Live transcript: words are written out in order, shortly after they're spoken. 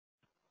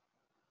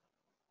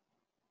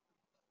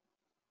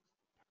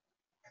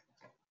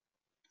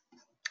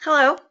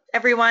Hello,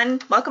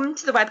 everyone. Welcome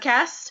to the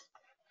webcast.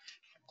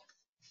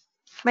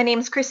 My name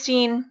is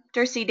Christine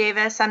Dursey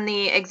Davis. I'm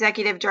the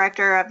Executive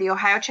Director of the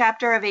Ohio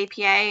chapter of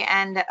APA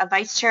and a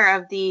Vice Chair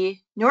of the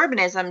New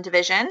Urbanism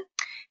Division,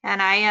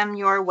 and I am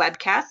your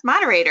webcast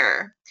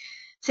moderator.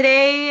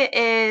 Today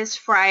is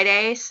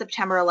Friday,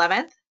 September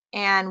 11th,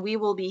 and we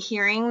will be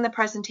hearing the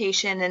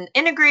presentation, An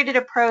Integrated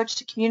Approach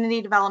to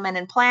Community Development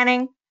and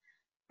Planning,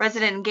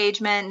 Resident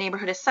Engagement,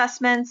 Neighborhood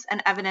Assessments,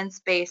 and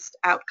Evidence-Based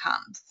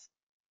Outcomes.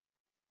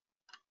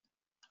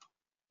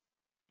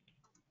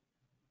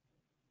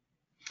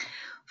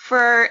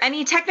 For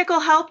any technical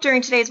help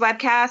during today's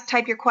webcast,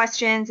 type your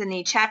questions in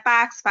the chat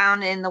box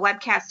found in the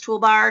webcast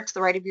toolbar to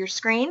the right of your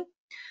screen,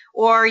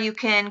 or you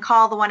can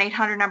call the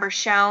 1-800 number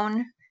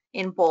shown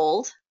in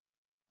bold.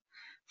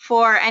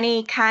 For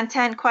any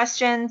content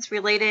questions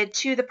related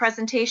to the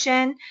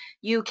presentation,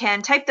 you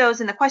can type those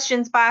in the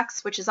questions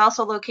box, which is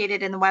also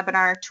located in the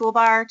webinar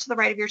toolbar to the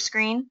right of your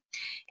screen,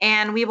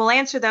 and we will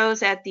answer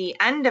those at the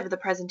end of the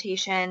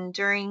presentation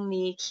during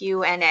the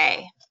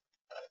Q&A.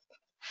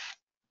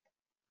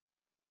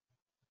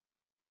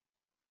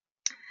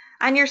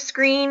 On your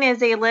screen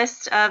is a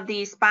list of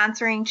the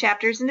sponsoring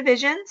chapters and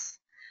divisions.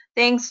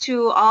 Thanks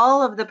to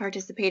all of the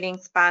participating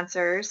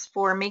sponsors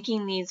for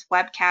making these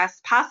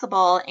webcasts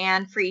possible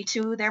and free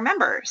to their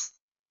members.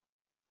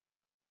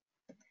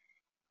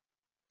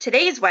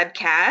 Today's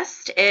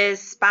webcast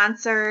is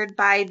sponsored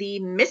by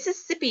the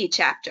Mississippi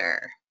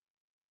chapter.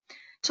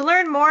 To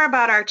learn more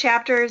about our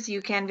chapters,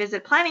 you can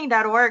visit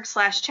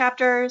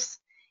planning.org/chapters,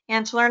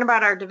 and to learn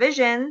about our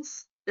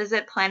divisions,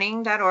 visit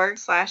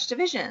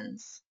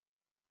planning.org/divisions.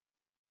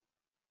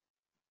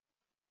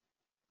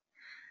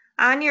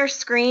 On your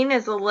screen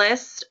is a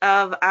list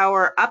of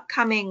our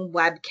upcoming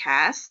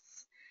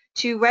webcasts.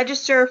 To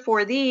register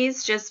for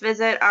these, just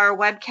visit our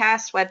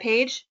webcast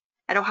webpage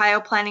at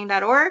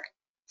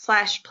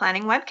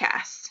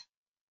ohioplanning.org/planningwebcast.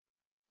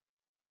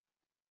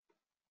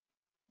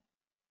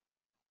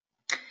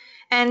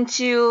 And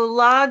to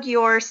log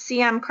your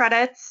CM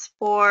credits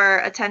for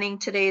attending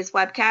today's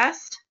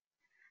webcast,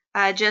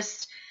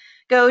 just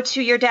go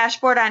to your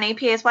dashboard on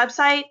APA's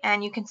website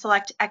and you can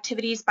select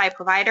activities by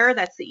provider.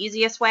 That's the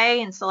easiest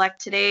way, and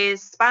select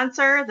today's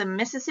sponsor, the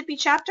Mississippi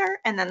chapter,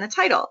 and then the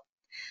title.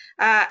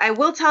 I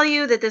will tell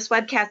you that this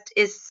webcast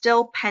is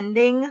still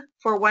pending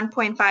for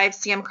 1.5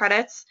 CM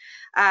credits.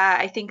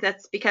 I think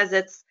that's because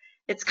it's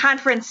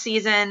conference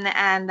season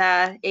and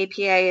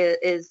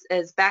APA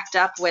is backed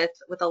up with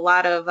a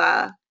lot of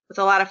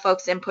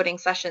folks inputting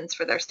sessions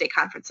for their state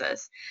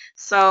conferences.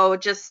 So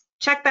just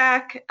check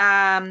back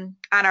on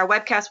our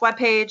webcast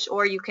webpage,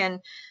 or you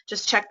can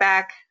just check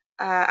back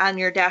on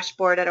your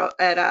dashboard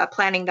at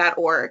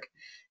planning.org.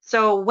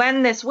 So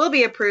when this will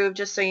be approved,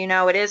 just so you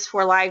know, it is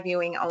for live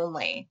viewing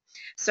only.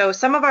 So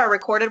some of our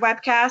recorded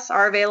webcasts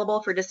are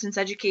available for distance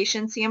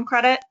education CM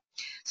credit.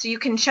 So you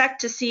can check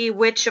to see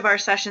which of our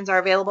sessions are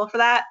available for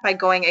that by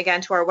going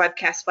again to our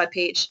webcast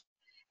webpage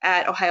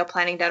at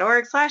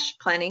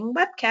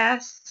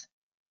ohioplanning.org/planningwebcast.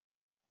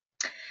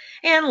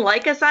 And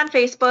like us on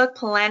Facebook,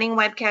 Planning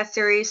Webcast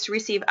Series, to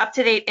receive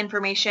up-to-date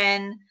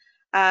information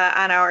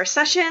on our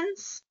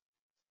sessions.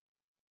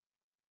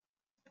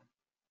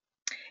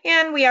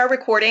 And we are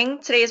recording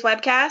today's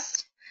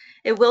webcast.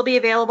 It will be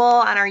available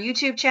on our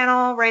YouTube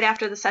channel right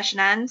after the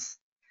session ends.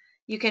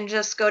 You can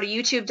just go to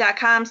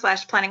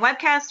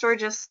youtube.com/planningwebcast or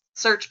just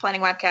search Planning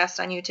Webcast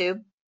on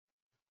YouTube.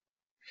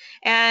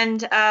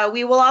 And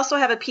we will also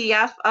have a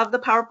PDF of the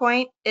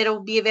PowerPoint. It'll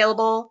be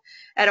available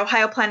at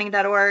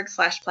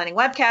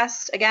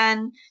ohioplanning.org/planningwebcast.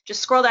 Again,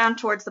 just scroll down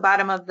towards the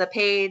bottom of the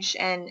page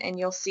and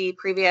you'll see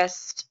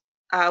previous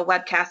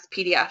webcast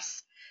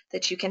PDFs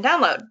that you can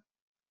download.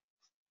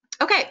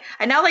 Okay,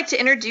 I'd now like to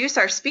introduce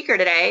our speaker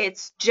today.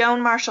 It's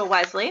Joan Marshall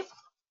Wesley.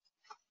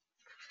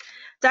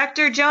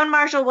 Dr. Joan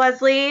Marshall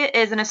Wesley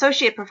is an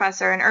associate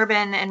professor in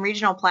urban and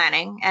regional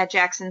planning at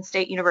Jackson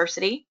State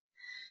University.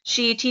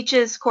 She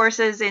teaches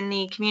courses in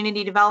the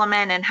community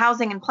development and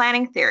housing and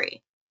planning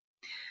theory.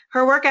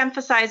 Her work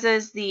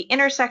emphasizes the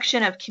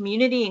intersection of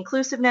community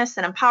inclusiveness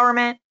and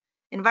empowerment,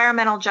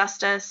 environmental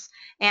justice,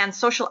 and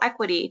social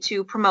equity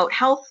to promote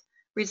health,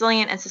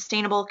 resilient, and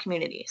sustainable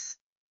communities.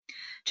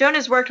 Joan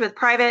has worked with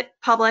private,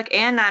 public,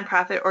 and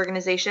nonprofit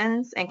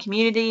organizations and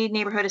community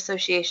neighborhood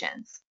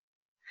associations.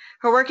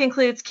 Her work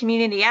includes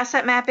community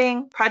asset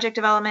mapping, project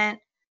development,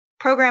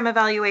 program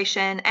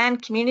evaluation,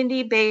 and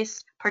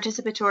community-based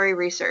participatory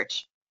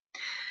research.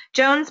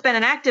 Joan's been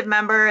an active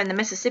member in the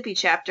Mississippi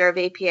chapter of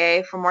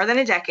APA for more than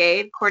a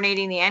decade,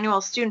 coordinating the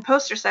annual student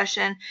poster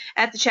session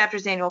at the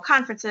chapter's annual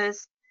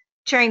conferences,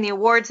 chairing the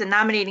awards and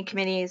nominating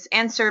committees,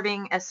 and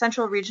serving as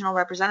central regional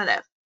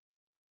representative.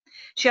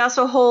 She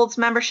also holds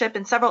membership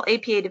in several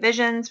APA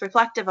divisions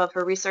reflective of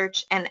her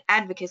research and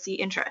advocacy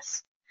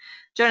interests.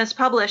 Joan has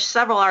published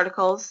several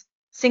articles,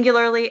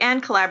 singularly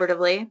and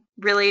collaboratively,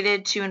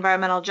 related to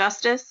environmental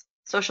justice,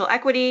 social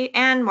equity,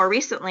 and more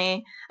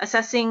recently,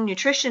 assessing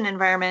nutrition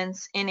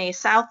environments in a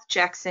South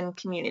Jackson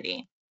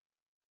community.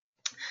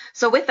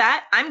 So with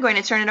that, I'm going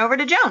to turn it over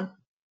to Joan.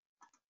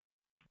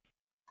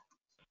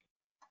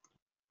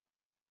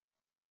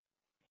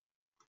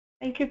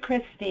 Thank you,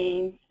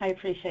 Christine. I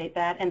appreciate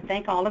that. And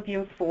thank all of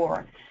you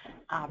for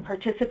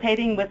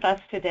participating with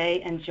us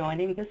today and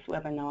joining this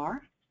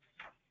webinar.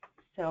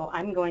 So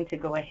I'm going to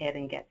go ahead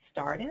and get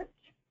started.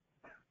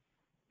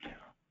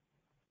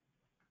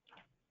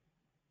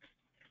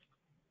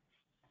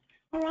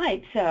 All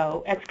right,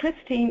 so as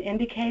Christine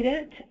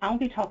indicated, I'll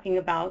be talking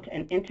about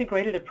an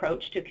integrated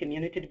approach to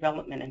community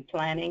development and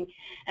planning,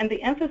 and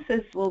the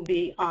emphasis will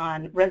be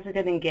on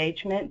resident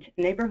engagement,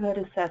 neighborhood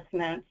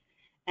assessments,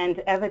 and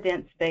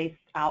evidence-based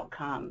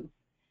outcomes.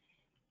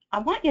 I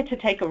want you to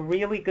take a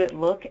really good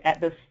look at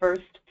this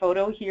first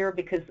photo here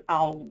because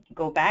I'll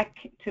go back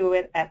to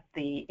it at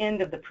the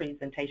end of the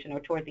presentation or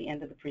toward the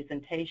end of the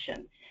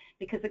presentation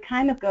because it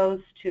kind of goes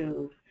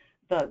to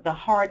the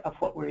heart of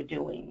what we're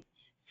doing.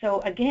 So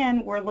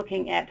again, we're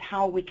looking at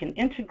how we can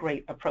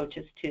integrate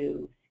approaches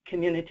to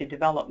community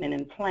development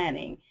and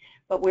planning,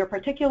 but we're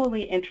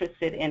particularly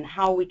interested in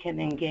how we can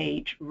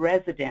engage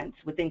residents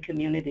within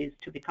communities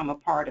to become a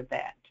part of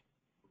that.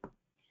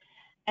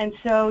 And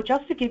so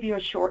just to give you a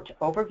short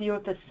overview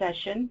of the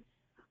session,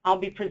 I'll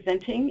be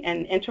presenting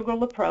an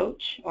integral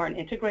approach or an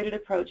integrated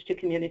approach to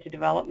community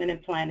development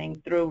and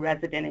planning through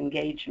resident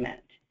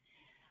engagement.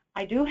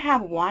 I do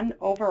have one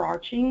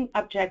overarching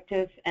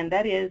objective, and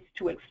that is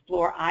to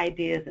explore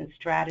ideas and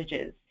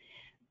strategies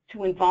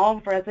to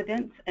involve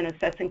residents in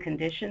assessing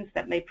conditions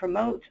that may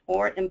promote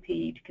or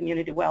impede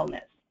community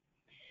wellness.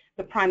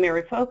 The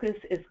primary focus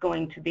is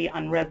going to be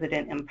on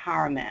resident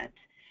empowerment,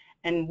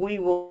 and we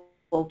will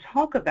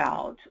talk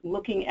about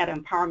looking at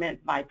empowerment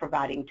by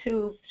providing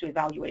tools to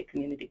evaluate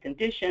community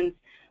conditions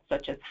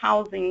such as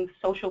housing,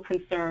 social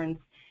concerns,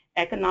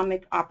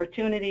 economic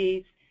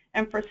opportunities,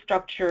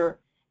 infrastructure,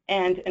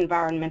 and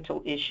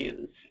environmental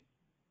issues.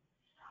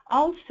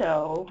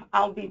 Also,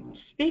 I'll be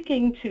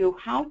speaking to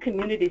how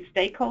community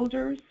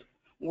stakeholders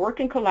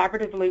working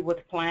collaboratively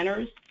with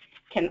planners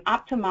can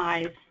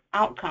optimize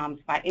outcomes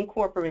by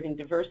incorporating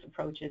diverse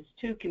approaches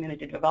to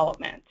community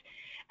development.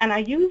 And I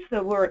use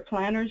the word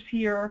planners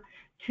here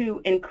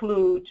to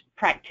include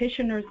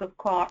practitioners, of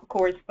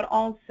course, but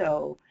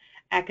also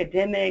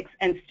academics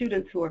and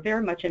students who are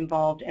very much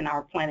involved in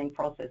our planning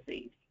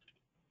processes.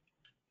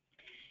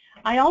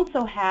 I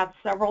also have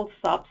several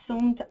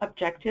subsumed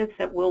objectives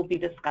that we'll be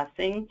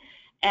discussing,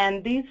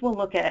 and these will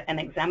look at an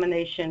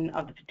examination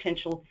of the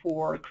potential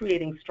for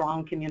creating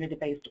strong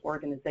community-based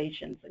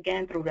organizations,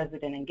 again, through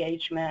resident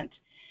engagement.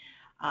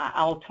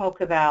 I'll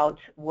talk about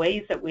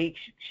ways that we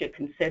should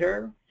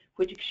consider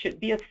which should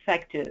be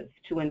effective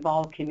to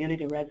involve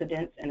community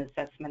residents in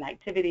assessment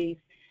activities,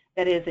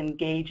 that is,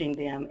 engaging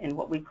them in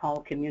what we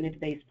call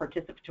community-based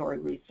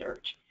participatory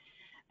research,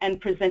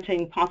 and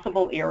presenting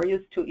possible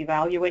areas to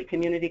evaluate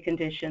community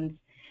conditions.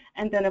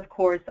 And then, of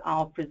course,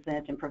 I'll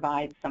present and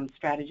provide some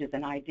strategies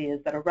and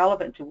ideas that are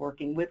relevant to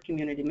working with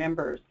community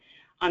members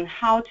on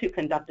how to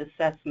conduct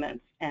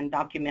assessments and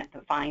document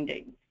the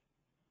findings.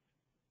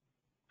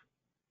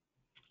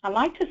 I'd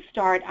like to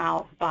start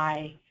out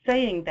by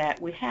saying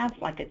that we have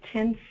like a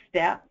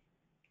 10-step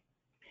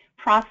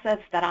process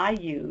that I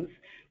use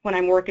when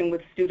I'm working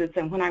with students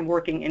and when I'm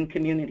working in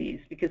communities,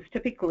 because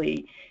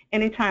typically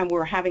anytime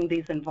we're having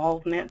these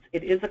involvements,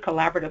 it is a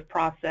collaborative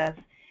process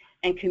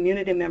and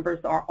community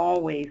members are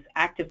always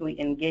actively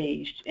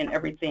engaged in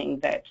everything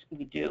that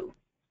we do.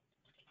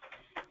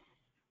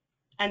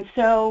 And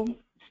so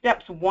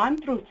steps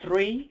 1 through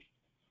 3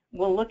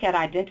 will look at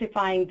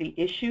identifying the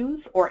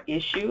issues or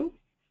issue.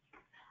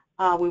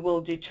 We will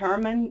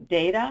determine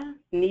data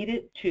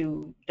needed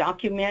to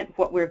document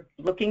what we're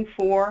looking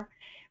for.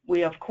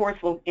 We, of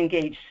course, will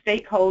engage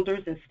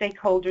stakeholders, and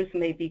stakeholders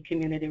may be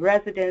community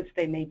residents,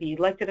 they may be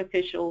elected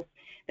officials,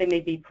 they may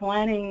be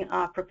planning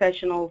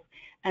professionals,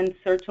 and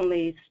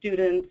certainly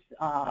students,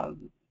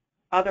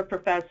 other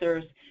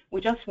professors.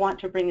 We just want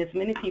to bring as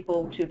many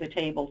people to the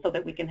table so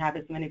that we can have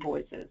as many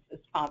voices as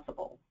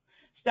possible.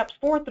 Steps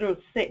 4 through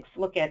 6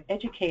 look at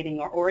educating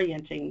or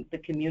orienting the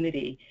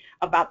community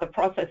about the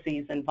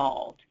processes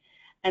involved.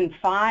 And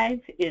 5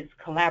 is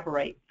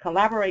collaborate,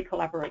 collaborate,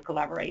 collaborate,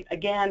 collaborate.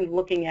 Again,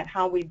 looking at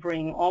how we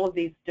bring all of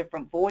these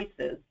different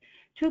voices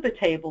to the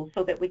table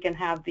so that we can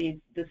have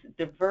this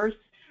diverse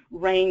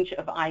range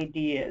of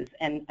ideas,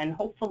 and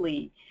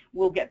hopefully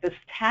we'll get this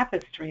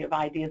tapestry of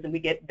ideas and we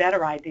get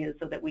better ideas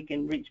so that we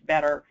can reach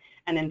better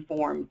and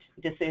informed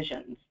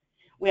decisions.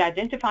 We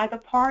identify the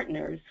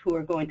partners who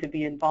are going to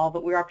be involved,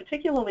 but we are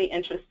particularly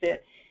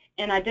interested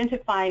in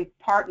identifying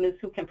partners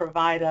who can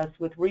provide us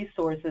with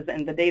resources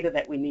and the data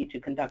that we need to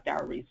conduct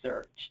our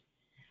research.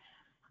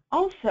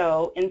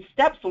 Also, in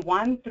steps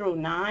 1 through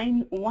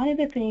 9, one of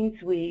the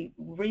things we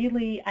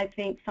really, I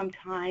think,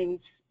 sometimes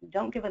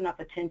don't give enough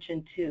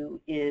attention to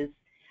is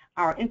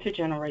our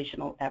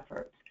intergenerational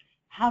efforts.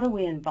 How do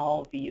we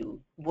involve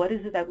youth? What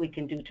is it that we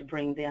can do to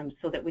bring them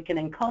so that we can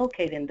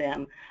inculcate in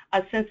them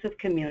a sense of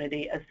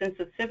community, a sense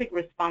of civic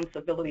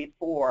responsibility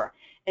for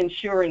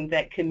ensuring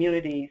that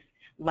communities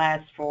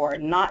last for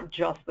not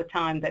just the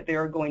time that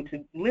they're going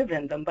to live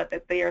in them, but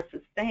that they are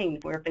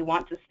sustained, where if they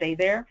want to stay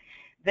there,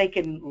 they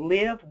can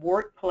live,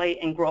 work, play,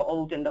 and grow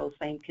old in those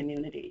same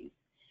communities.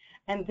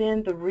 And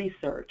then the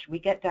research. We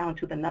get down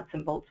to the nuts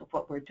and bolts of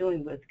what we're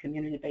doing with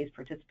community-based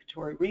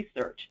participatory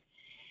research.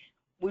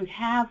 We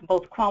have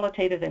both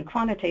qualitative and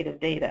quantitative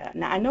data.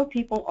 Now, I know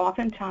people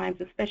oftentimes,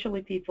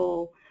 especially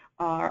people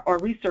or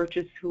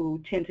researchers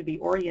who tend to be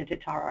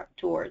oriented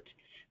towards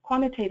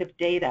quantitative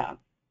data,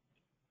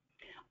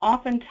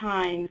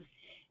 oftentimes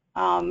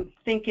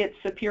think it's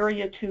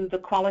superior to the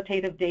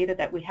qualitative data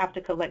that we have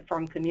to collect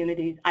from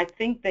communities. I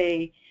think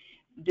they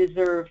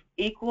deserve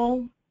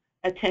equal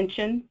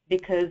attention,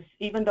 because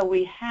even though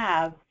we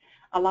have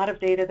a lot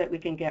of data that we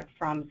can get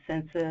from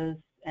census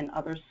and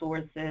other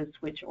sources,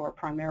 which are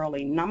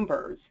primarily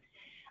numbers,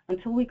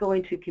 until we go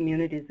into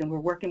communities and we're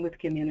working with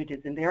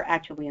communities and they're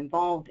actually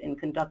involved in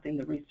conducting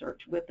the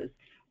research with us,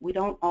 we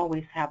don't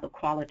always have the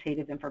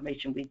qualitative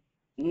information we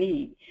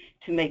need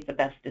to make the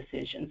best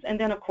decisions. And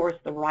then, of course,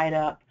 the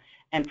write-up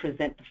and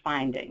present the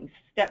findings.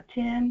 Step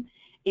 10,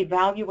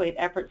 evaluate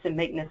efforts and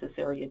make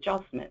necessary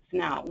adjustments.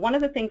 Now, one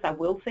of the things I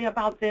will say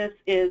about this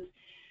is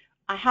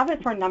I have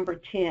it for number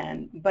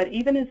 10, but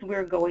even as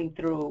we're going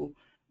through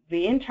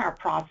the entire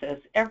process,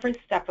 every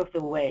step of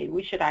the way,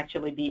 we should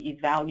actually be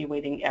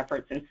evaluating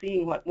efforts and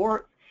seeing what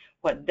works,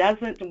 what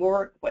doesn't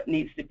work, what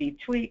needs to be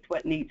tweaked,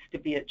 what needs to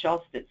be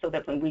adjusted, so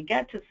that when we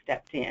get to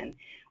step 10,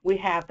 we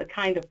have the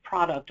kind of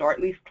product, or at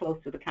least close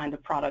to the kind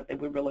of product that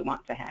we really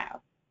want to have.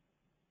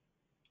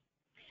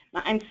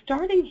 Now, I'm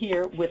starting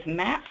here with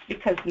maps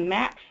because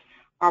maps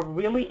are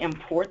really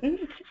important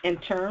in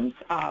terms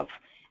of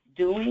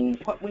doing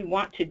what we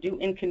want to do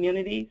in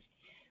communities.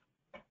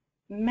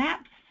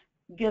 Maps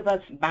give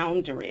us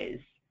boundaries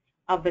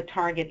of the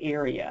target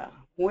area,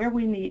 where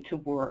we need to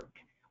work,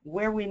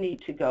 where we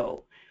need to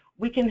go.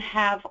 We can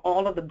have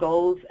all of the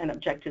goals and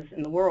objectives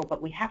in the world,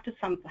 but we have to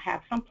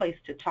have some place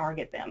to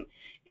target them.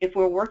 If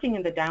we're working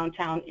in the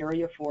downtown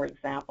area, for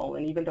example,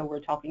 and even though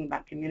we're talking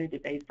about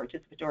community-based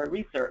participatory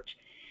research,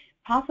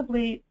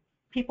 possibly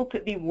people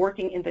could be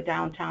working in the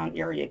downtown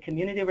area.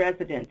 Community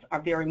residents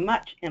are very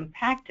much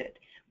impacted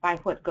by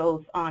what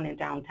goes on in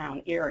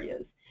downtown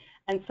areas.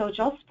 And so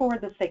just for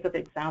the sake of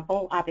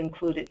example, I've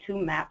included two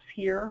maps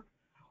here.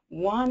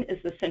 One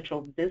is the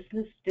Central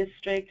Business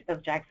District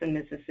of Jackson,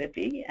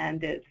 Mississippi,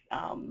 and it's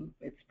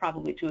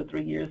probably 2 or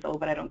 3 years old,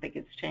 but I don't think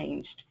it's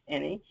changed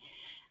any.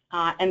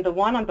 And the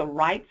one on the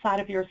right side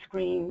of your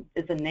screen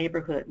is a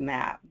neighborhood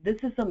map.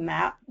 This is a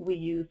map we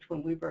used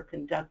when we were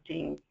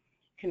conducting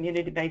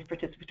community-based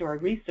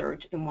participatory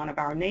research in one of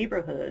our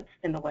neighborhoods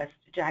in the West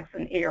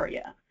Jackson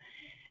area.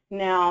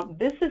 Now,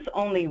 this is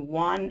only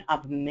one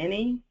of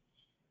many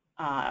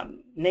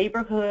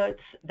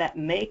neighborhoods that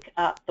make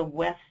up the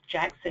West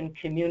Jackson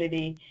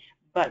community,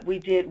 but we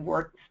did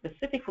work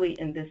specifically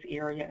in this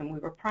area, and we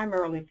were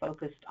primarily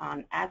focused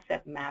on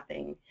asset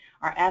mapping,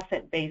 or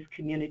asset-based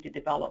community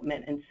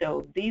development. And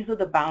so these are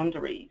the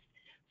boundaries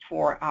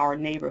for our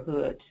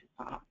neighborhood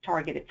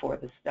targeted for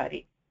the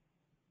study.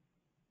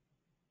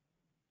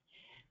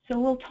 So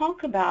we'll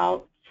talk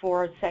about,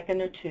 for a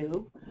second or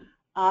two,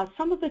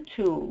 some of the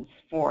tools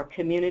for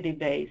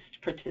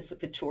community-based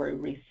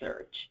participatory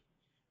research.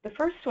 The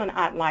first one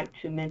I'd like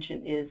to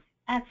mention is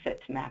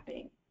asset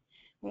mapping.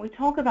 When we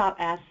talk about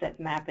asset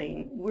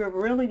mapping, we're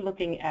really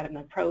looking at an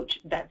approach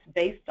that's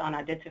based on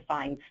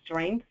identifying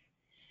strengths,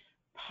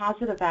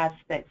 positive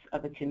aspects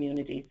of a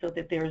community, so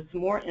that there's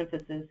more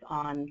emphasis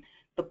on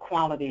the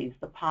qualities,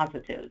 the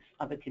positives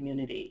of a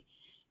community.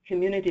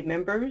 Community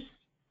members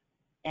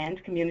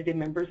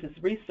as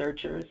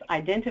researchers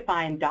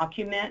identify and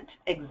document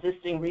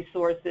existing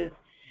resources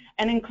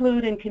and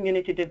include in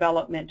community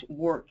development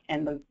work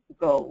and the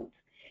goals.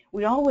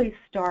 We always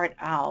start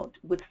out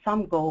with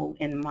some goal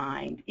in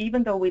mind,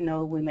 even though we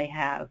know we may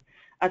have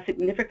a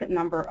significant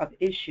number of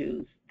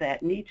issues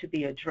that need to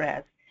be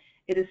addressed.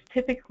 It is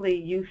typically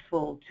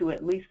useful to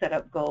at least set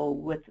up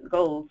goals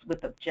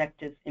with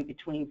objectives in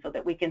between, so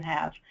that we can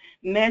have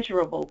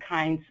measurable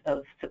kinds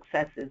of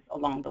successes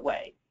along the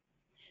way.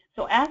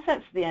 So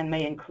assets then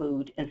may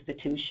include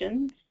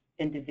institutions,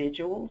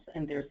 individuals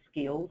and their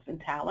skills and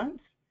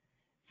talents,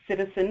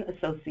 citizen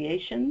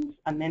associations,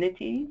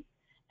 amenities,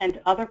 and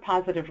other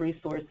positive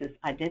resources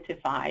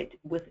identified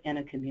within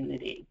a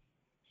community.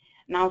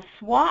 Now,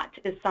 SWOT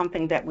is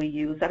something that we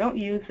use. I don't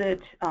use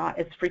it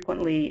as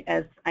frequently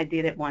as I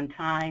did at one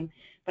time,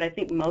 but I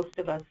think most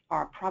of us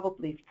are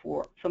probably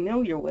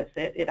familiar with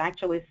it. It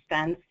actually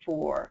stands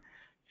for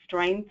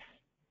strengths,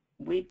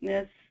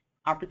 weakness,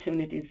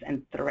 opportunities,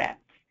 and threats.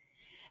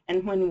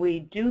 And when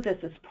we do this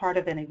as part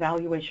of an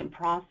evaluation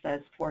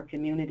process for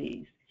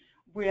communities,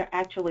 we're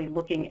actually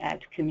looking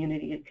at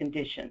community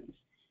conditions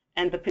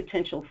and the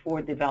potential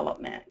for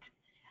development.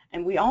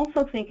 And we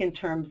also think in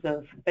terms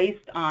of,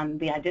 based on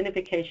the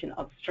identification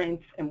of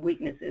strengths and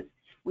weaknesses,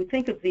 we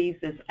think of these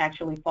as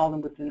actually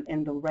falling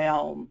within the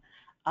realm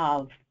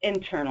of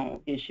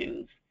internal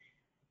issues.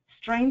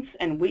 Strengths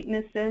and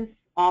weaknesses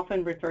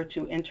often refer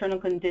to internal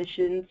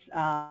conditions,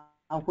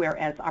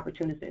 whereas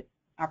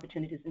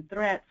opportunities and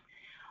threats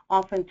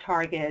often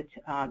target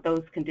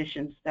those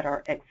conditions that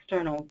are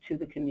external to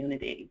the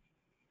community.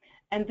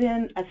 And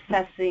then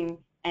assessing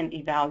and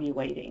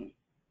evaluating.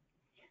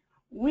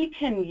 We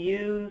can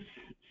use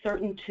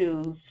certain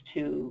tools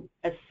to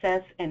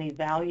assess and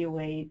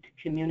evaluate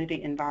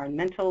community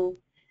environmental,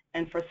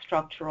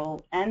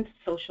 infrastructural, and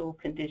social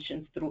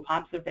conditions through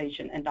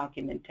observation and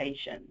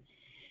documentation.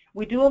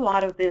 We do a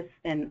lot of this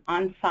in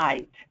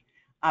on-site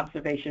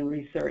observation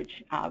research.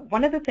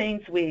 One of the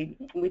things we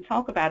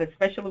talk about,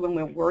 especially when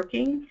we're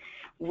working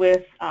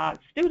with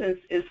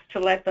students, is to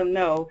let them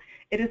know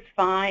it is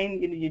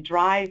fine. You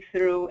drive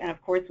through, and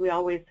of course we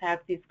always have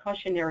these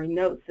cautionary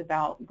notes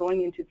about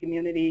going into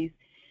communities,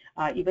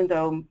 even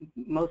though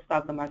most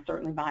of them are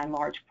certainly by and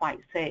large quite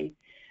safe.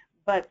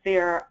 But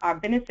there are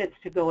benefits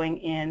to going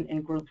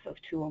in groups of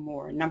 2 or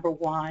more. Number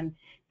one,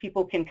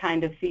 people can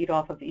kind of feed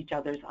off of each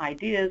other's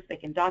ideas. They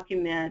can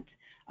document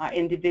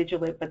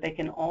individually, but they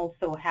can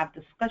also have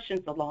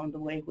discussions along the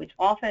way, which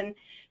often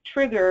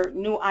trigger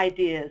new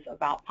ideas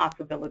about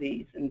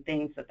possibilities and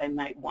things that they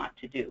might want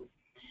to do.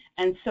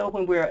 And so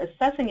when we're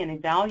assessing and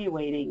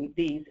evaluating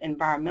these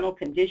environmental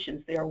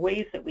conditions, there are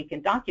ways that we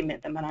can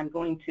document them, and I'm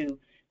going to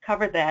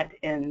cover that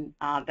in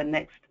the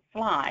next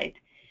slide.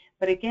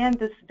 But again,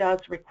 this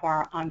does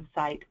require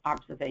on-site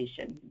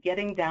observation,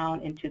 getting down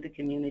into the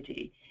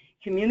community.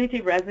 Community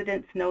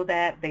residents know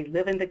that, they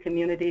live in the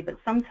community, but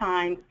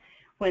sometimes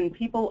when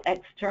people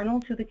external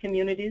to the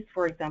communities,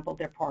 for example,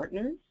 their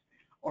partners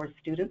or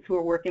students who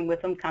are working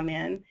with them come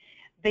in,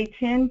 they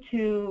tend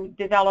to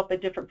develop a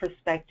different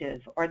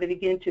perspective, or they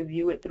begin to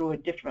view it through a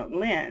different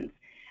lens.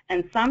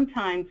 And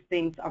sometimes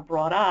things are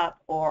brought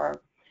up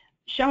or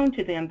shown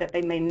to them that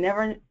they may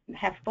never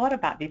have thought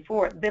about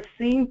before. They've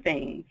seen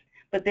things,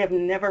 but they've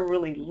never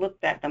really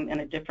looked at them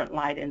in a different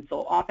light. And so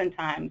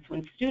oftentimes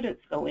when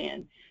students go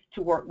in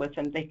to work with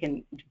them, they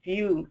can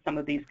view some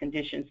of these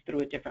conditions through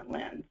a different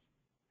lens.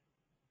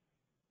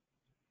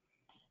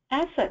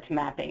 Asset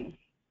mapping.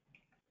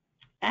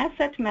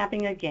 Asset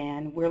mapping,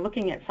 again, we're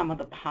looking at some of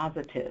the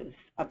positives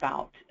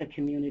about a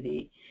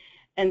community.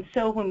 And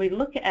so when we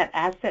look at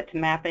asset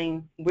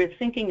mapping, we're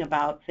thinking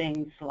about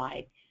things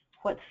like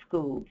what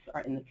schools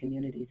are in the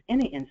communities,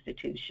 any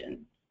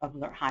institution of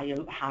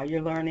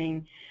higher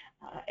learning,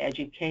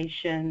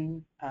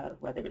 education,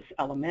 whether it's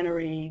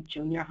elementary,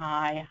 junior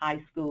high,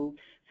 high school.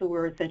 So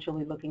we're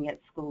essentially looking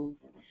at schools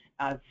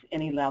of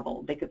any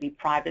level. They could be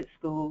private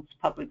schools,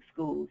 public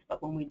schools,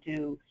 but when we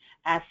do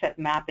asset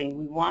mapping,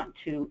 we want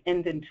to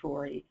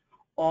inventory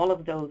all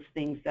of those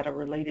things that are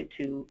related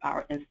to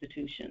our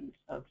institutions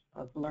of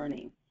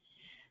learning.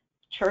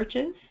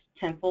 Churches,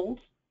 temples,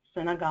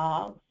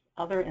 synagogues,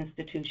 other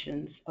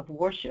institutions of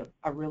worship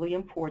are really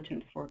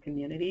important for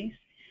communities.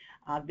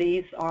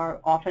 These are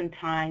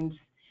oftentimes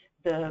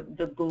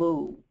the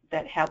glue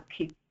that help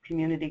keep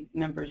community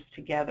members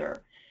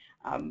together.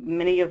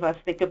 Many of us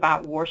think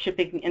about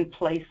worshiping in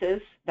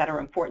places that are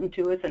important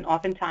to us, and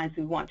oftentimes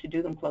we want to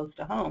do them close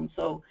to home.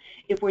 So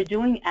if we're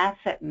doing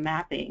asset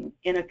mapping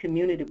in a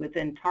community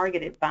within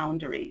targeted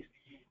boundaries,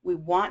 we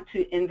want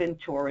to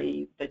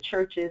inventory the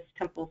churches,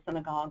 temples,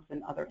 synagogues,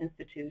 and other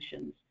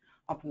institutions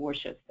of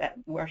worship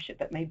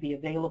that may be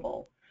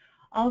available.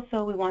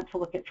 Also, we want to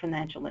look at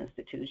financial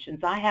institutions.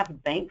 I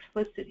have banks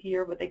listed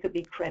here, but they could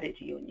be credit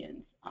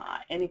unions,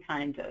 any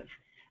kind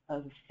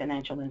of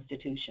financial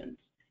institutions.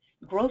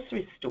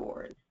 Grocery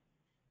stores,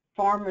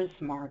 farmers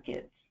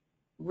markets,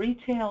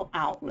 retail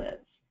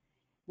outlets.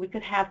 We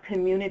could have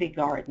community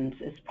gardens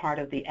as part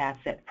of the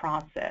asset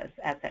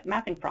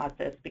mapping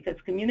process, because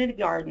community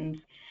gardens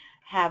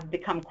have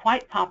become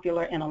quite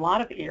popular in a lot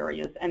of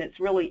areas, and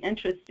it's really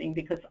interesting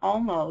because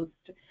almost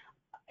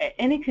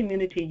any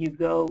community you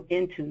go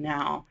into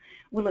now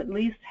will at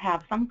least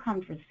have some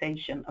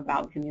conversation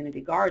about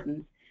community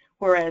gardens,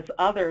 whereas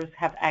others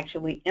have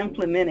actually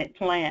implemented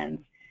plans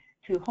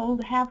to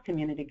have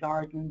community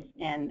gardens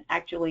and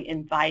actually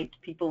invite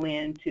people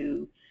in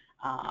to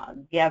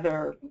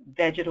gather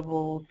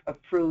vegetables or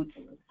fruits.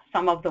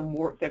 Some of them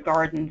work their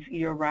gardens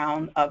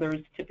year-round.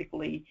 Others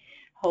typically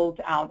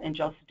hold out and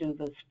just do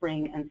the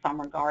spring and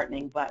summer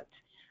gardening. But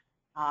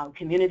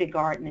community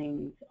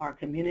gardens are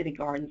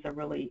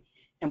really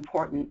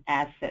important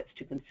assets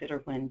to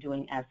consider when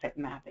doing asset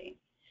mapping.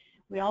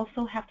 We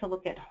also have to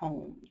look at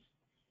homes.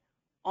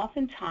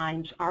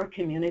 Oftentimes, our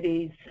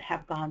communities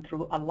have gone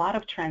through a lot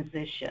of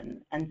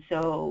transition, and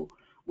so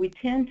we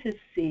tend to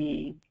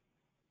see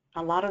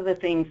a lot of the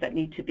things that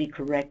need to be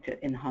corrected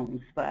in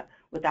homes. But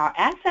with our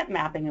asset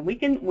mapping, and we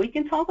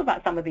can talk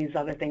about some of these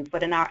other things,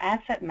 but in our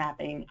asset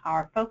mapping,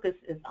 our focus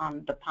is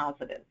on the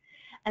positive.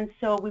 And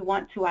so we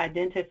want to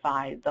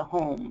identify the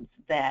homes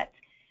that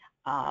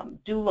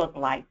do look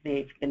like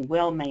they've been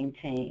well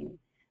maintained.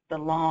 The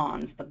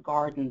lawns, the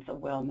gardens are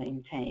well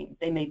maintained.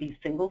 They may be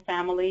single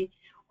family,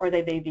 or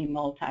they may be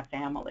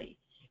multifamily.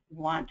 We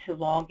want to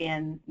log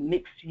in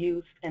mixed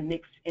use and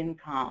mixed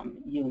income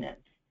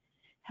units.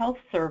 Health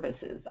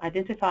services,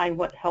 identifying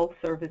what health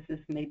services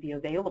may be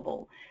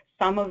available.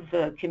 Some of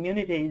the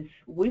communities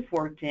we've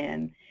worked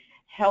in,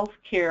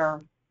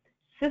 healthcare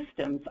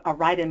systems are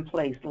right in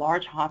place.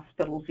 Large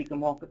hospitals, you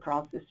can walk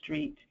across the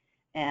street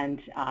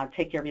and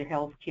take care of your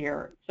health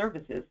care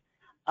services.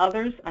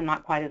 Others are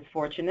not quite as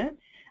fortunate.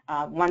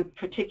 One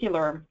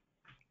particular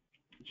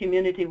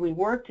community we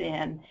worked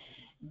in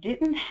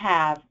didn't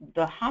have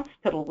the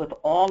hospital with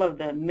all of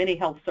the many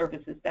health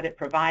services that it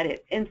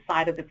provided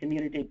inside of the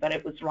community, but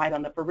it was right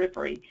on the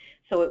periphery.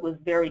 So it was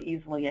very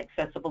easily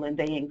accessible, and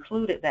they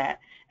included that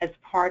as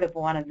part of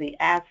one of the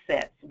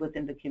assets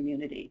within the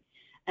community.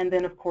 And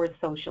then, of course,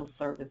 social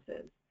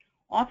services.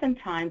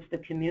 Oftentimes, the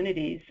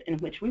communities in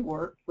which we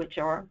work, which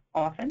are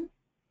often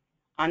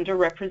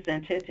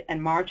underrepresented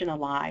and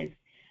marginalized,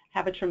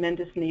 have a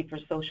tremendous need for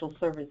social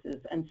services.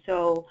 And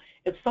so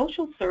if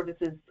social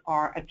services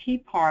are a key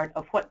part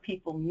of what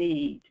people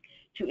need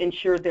to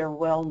ensure their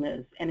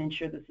wellness and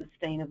ensure the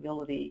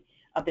sustainability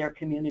of their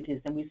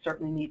communities, then we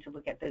certainly need to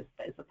look at this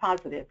as a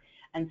positive.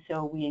 And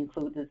so we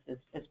include this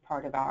as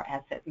part of our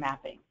asset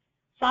mapping.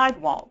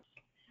 Sidewalks.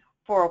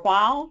 For a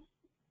while,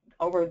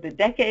 over the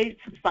decades,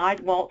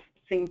 sidewalks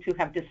seem to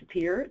have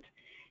disappeared.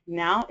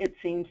 Now it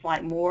seems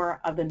like more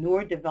of the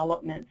newer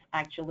developments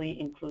actually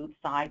include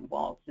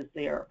sidewalks as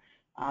they're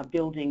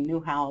building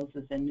new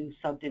houses and new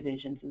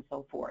subdivisions and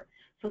so forth.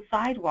 So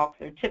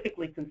sidewalks are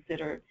typically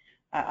considered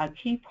a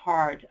key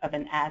part of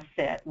an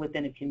asset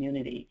within a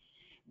community.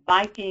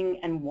 Biking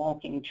and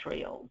walking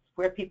trails,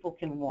 where people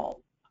can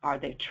walk. Are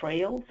there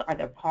trails? Are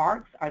there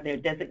parks? Are there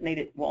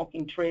designated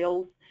walking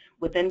trails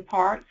within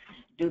parks?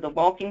 Do the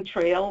walking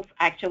trails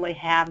actually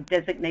have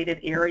designated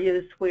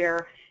areas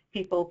where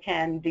people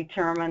can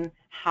determine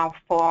how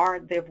far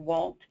they've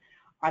walked?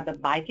 Are the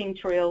biking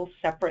trails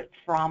separate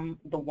from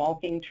the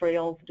walking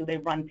trails? Do they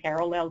run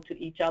parallel to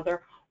each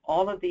other?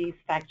 All of these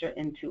factor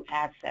into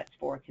assets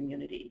for a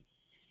community.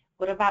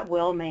 What about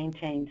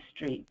well-maintained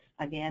streets?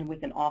 Again, we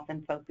can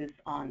often focus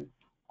on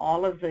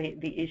all of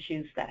the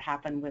issues that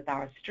happen with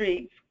our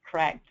streets.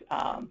 Cracked,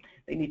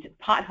 they need to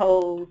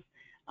potholes,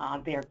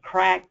 they're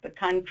cracked, the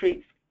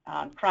concrete's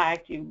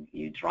cracked,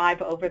 you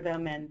drive over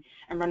them and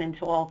run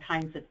into all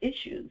kinds of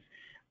issues.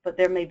 But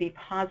there may be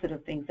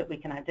positive things that we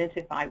can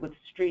identify with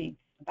streets,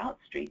 about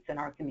streets in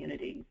our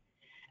communities.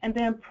 And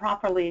then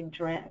properly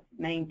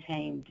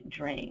maintained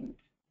drains.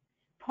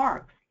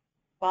 Parks,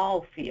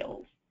 ball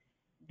fields.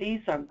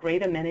 These are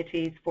great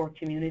amenities for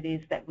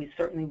communities that we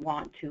certainly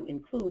want to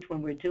include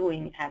when we're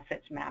doing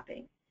assets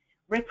mapping.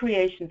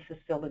 Recreation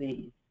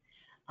facilities,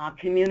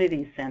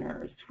 community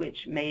centers,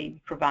 which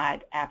may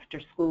provide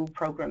after-school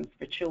programs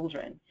for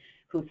children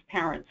whose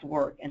parents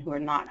work and who are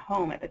not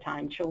home at the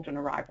time children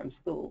arrive from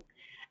school.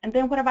 And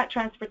then what about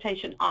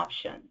transportation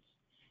options?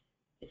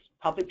 Is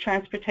public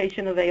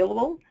transportation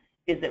available?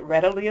 Is it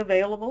readily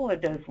available, or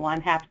does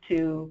one have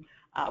to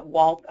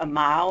walk a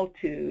mile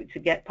to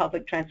get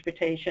public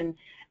transportation?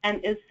 And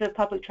is the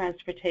public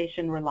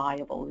transportation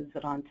reliable? Is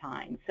it on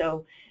time?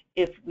 So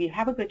if we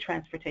have a good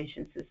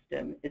transportation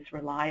system, it's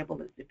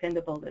reliable, it's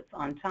dependable, it's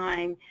on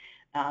time,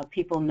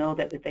 people know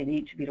that if they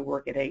need to be to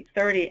work at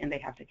 8:30 and they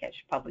have to catch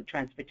public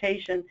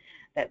transportation,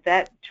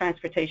 that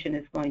transportation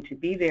is going to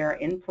be there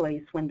in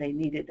place when they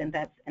need it, and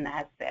that's an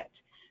asset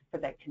for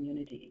that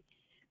community.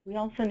 We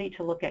also need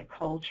to look at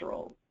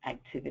cultural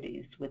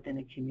activities within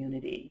a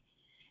community,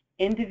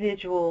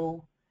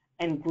 individual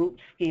and group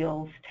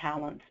skills,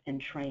 talents,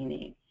 and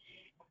training.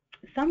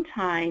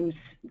 Sometimes,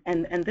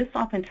 and this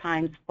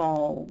oftentimes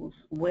falls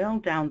well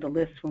down the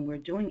list when we're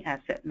doing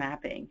asset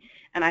mapping,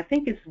 and I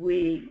think as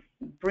we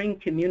bring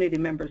community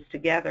members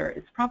together,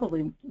 it's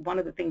probably one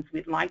of the things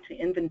we'd like to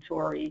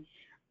inventory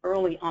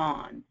early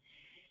on.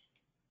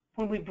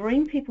 When we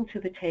bring people to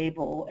the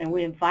table and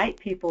we invite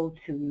people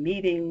to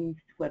meetings,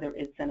 whether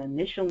it's an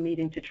initial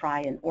meeting to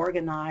try and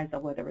organize or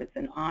whether it's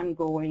an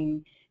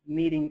ongoing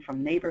meeting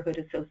from neighborhood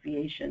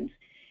associations,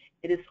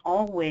 it is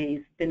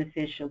always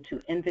beneficial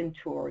to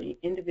inventory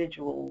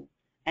individual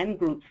and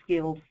group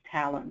skills,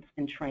 talents,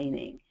 and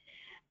training.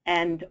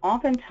 And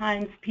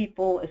oftentimes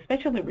people,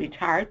 especially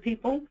retired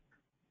people,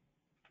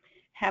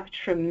 have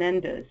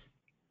tremendous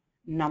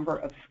number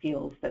of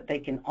skills that they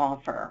can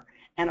offer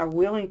and are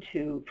willing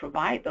to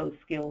provide those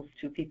skills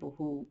to people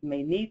who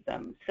may need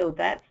them. So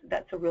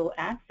that's a real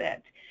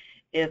asset.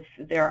 If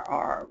there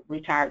are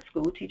retired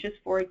school teachers,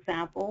 for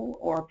example,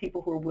 or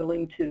people who are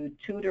willing to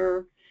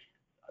tutor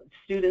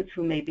students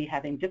who may be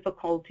having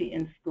difficulty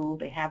in school,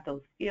 they have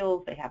those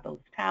skills, they have those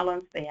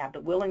talents, they have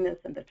the willingness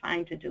and the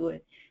time to do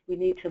it. We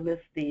need to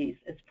list these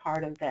as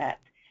part of that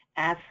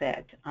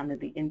asset under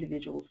the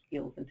individual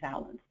skills and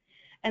talents.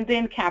 And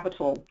then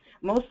capital.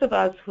 Most of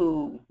us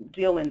who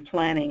deal in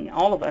planning,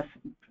 all of us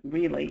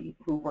really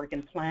who work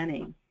in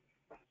planning,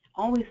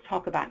 always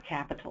talk about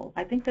capital.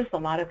 I think there's a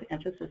lot of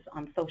emphasis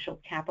on social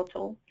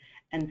capital,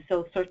 and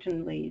so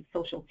certainly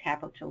social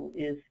capital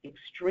is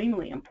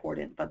extremely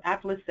important, but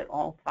I've listed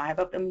all 5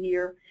 of them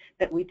here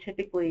that we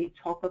typically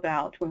talk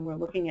about when we're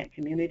looking at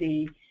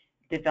community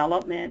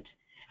development,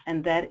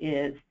 and that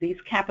is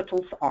these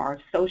capitals are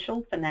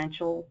social,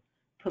 financial,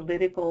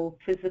 political,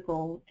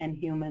 physical, and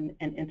human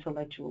and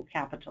intellectual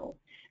capital.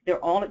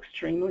 They're all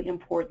extremely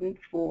important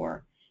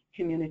for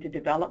community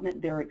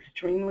development. They're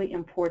extremely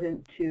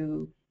important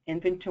to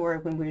inventory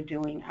when we're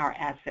doing our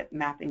asset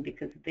mapping,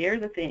 because they're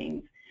the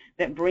things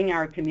that bring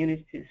our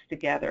communities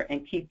together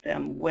and keep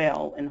them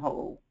well and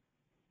whole.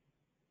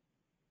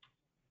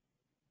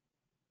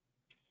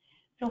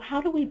 So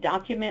how do we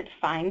document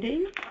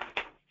findings?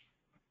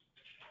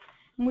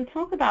 When we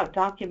talk about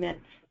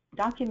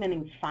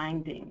documenting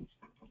findings,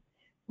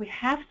 we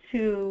have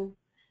to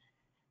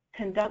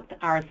conduct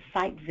our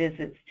site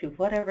visits to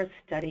whatever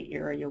study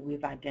area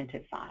we've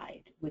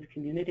identified with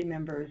community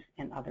members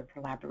and other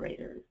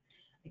collaborators.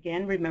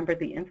 Again, remember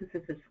the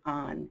emphasis is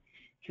on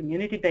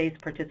community-based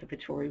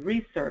participatory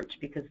research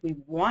because we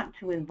want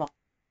to involve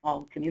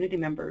community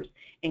members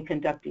in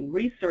conducting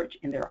research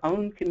in their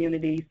own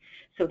communities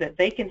so that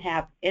they can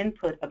have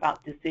input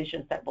about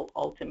decisions that will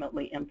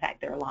ultimately impact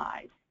their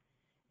lives.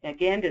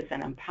 Again, it's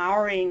an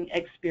empowering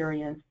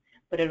experience,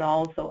 but it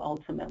also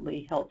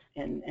ultimately helps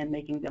in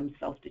making them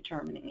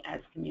self-determining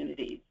as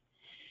communities.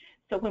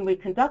 So when we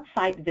conduct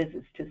site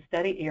visits to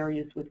study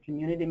areas with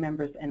community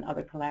members and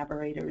other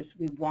collaborators,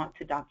 we want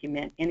to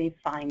document any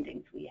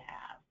findings we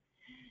have.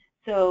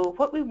 So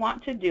what we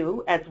want to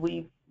do as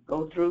we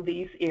go through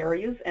these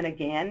areas, and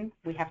again,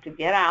 we have to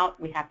get out,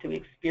 we have to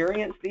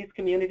experience these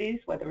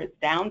communities, whether it's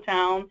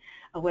downtown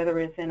or whether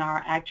it's in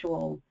our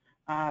actual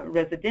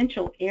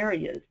residential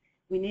areas,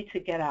 we need to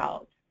get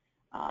out.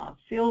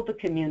 Feel the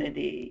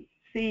community,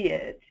 see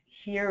it,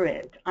 hear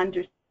it,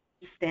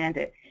 understand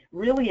it,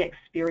 really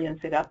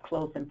experience it up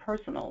close and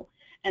personal.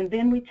 And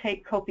then we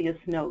take copious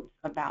notes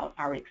about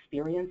our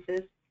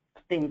experiences,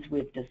 things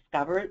we've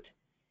discovered,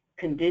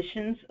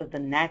 conditions of the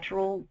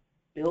natural,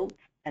 built,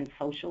 and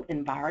social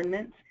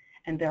environments.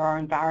 And there are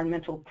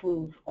environmental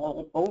clues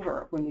all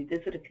over when we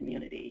visit a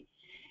community.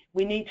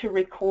 We need to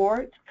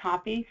record,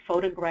 copy,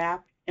 photograph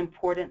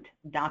important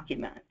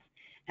documents.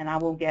 And I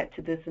will get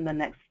to this in the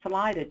next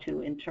slide or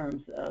two in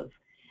terms of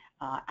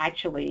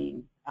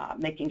actually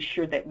making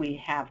sure that we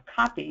have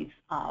copies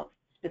of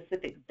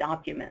specific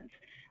documents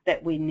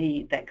that we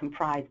need that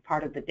comprise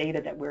part of the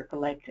data that we're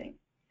collecting.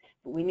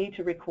 But we need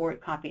to record,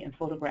 copy, and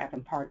photograph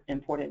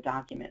important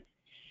documents.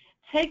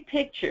 Take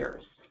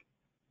pictures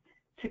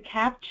to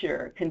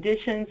capture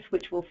conditions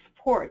which will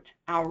support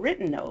our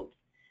written notes,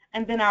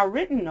 and then our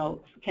written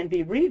notes can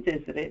be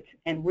revisited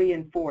and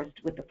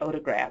reinforced with the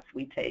photographs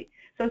we take.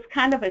 So it's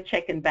kind of a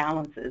check and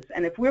balances.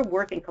 And if we're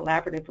working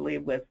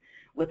collaboratively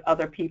with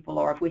other people,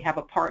 or if we have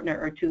a partner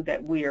or two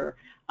that we're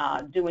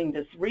doing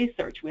this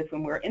research with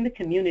when we're in the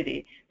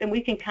community, then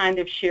we can kind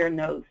of share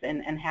notes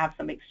and have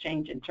some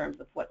exchange in terms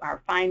of what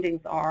our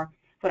findings are,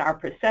 what our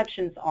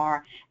perceptions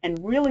are, and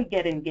really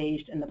get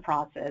engaged in the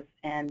process.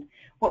 And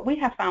what we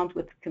have found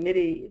with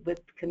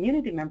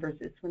community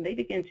members is when they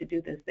begin to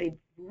do this, they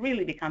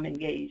really become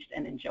engaged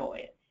and enjoy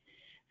it.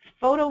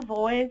 Photo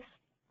voice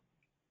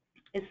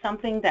is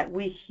something that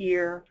we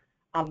hear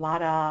a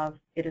lot of.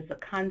 It is a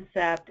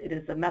concept, it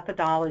is a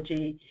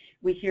methodology.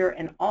 We hear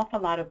an awful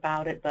lot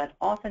about it, but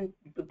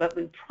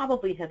we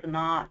probably have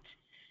not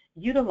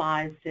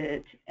utilized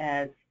it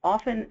as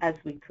often as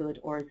we could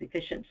or as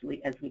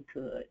efficiently as we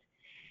could.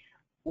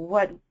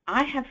 What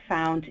I have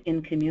found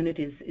in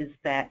communities is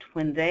that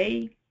when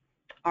they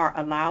are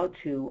allowed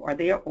to, or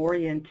they are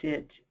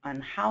oriented on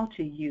how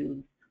to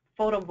use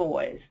photo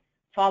voice,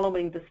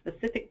 following the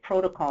specific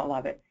protocol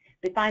of it,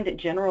 they find it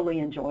generally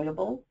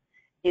enjoyable.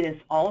 It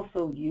is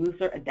also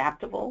user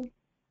adaptable.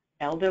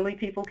 Elderly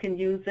people can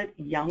use it,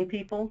 young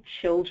people,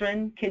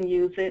 children can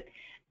use it,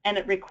 and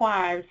it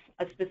requires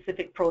a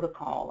specific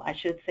protocol, I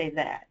should say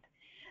that.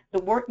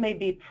 The work may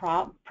be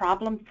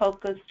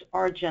problem-focused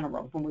or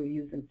general when we're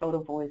using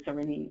photo voice or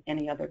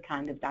any other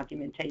kind of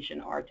documentation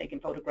or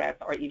taking photographs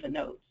or even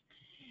notes.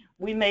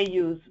 We may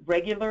use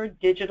regular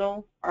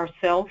digital or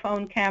cell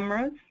phone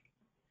cameras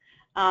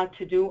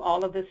to do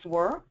all of this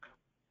work.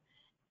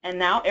 And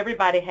now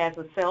everybody has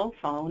a cell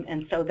phone,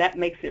 and so that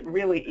makes it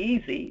really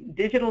easy.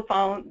 Digital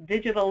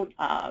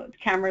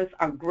cameras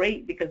are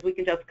great because we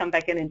can just come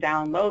back in and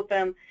download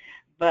them.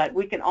 But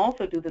we can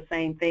also do the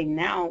same thing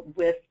now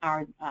with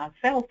our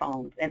cell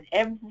phones, and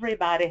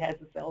everybody has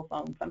a cell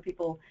phone. Some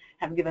people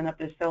have given up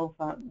their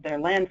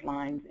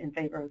landlines in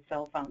favor of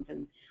cell phones,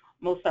 and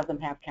most of them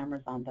have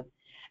cameras on them.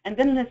 And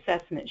then an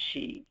assessment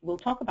sheet. We'll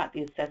talk about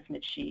the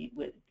assessment sheet,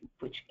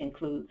 which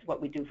includes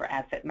what we do for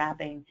asset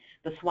mapping,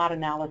 the SWOT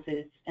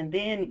analysis, and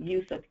then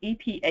use of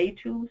EPA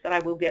tools that I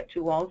will get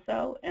to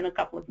also in a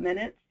couple of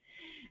minutes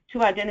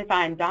to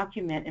identify and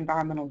document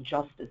environmental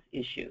justice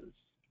issues.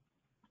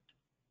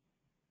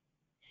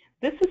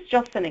 This is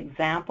just an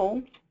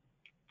example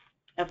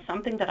of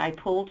something that I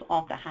pulled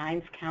off the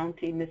Hinds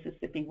County,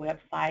 Mississippi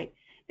website.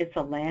 It's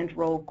a land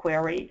roll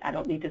query. I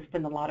don't need to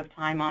spend a lot of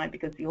time on it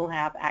because you'll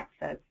have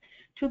access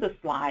to the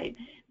slide.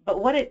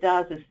 But what it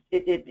does is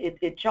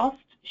it just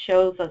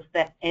shows us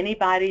that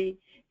anybody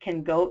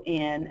can go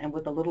in and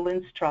with a little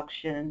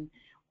instruction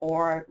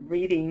or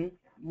reading,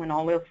 when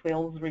all else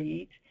fails,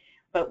 read.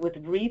 But with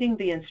reading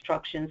the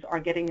instructions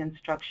or getting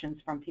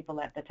instructions from people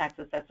at the tax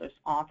assessor's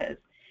office,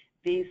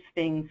 these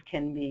things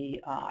can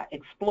be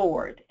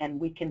explored, and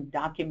we can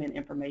document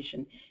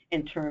information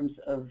in terms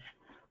of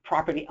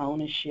property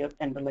ownership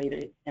and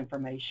related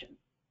information.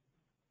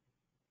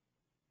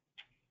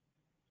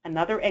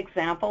 Another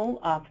example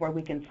of where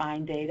we can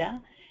find data,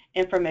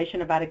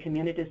 information about a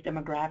community's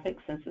demographics,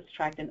 census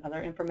tract, and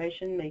other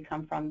information may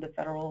come from the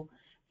federal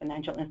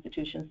Financial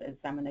Institutions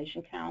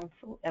Examination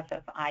Council,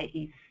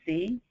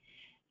 FFIEC.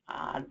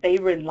 They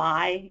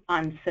rely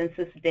on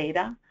census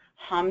data.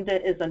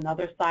 HMDA is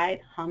another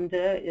site.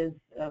 HMDA is,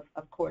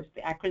 of course,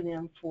 the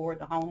acronym for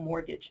the Home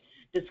Mortgage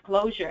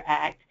Disclosure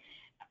Act.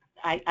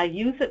 I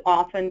use it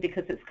often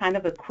because it's kind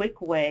of a quick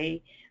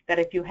way that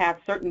if you have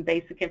certain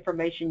basic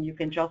information, you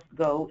can just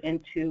go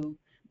into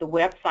the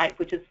website,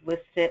 which is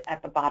listed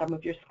at the bottom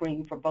of your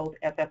screen for both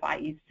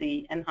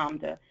FFIEC and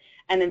HMDA.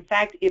 And in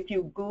fact, if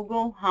you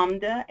Google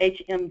HMDA,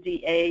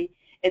 HMDA,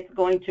 it's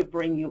going to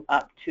bring you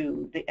up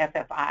to the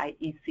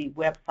FFIEC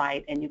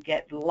website, and you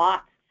get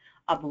lots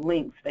of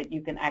links that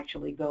you can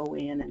actually go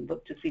in and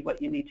look to see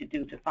what you need to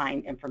do to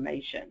find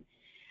information.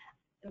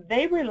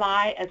 They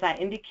rely, as I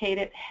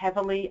indicated,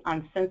 heavily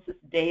on census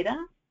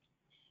data.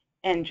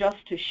 And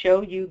just to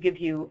show you, give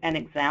you an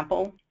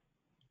example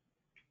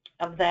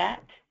of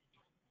that,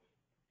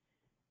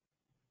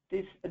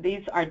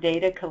 these are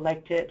data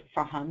collected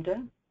for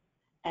HMDA.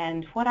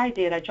 And what I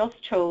did, I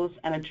just chose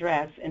an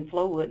address in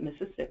Flowood,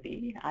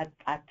 Mississippi. I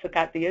took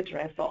out the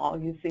address, so all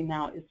you see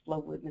now is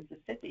Flowood,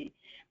 Mississippi.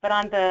 But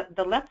on the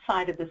left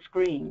side of the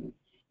screen,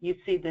 you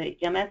see the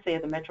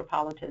MSA, the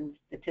Metropolitan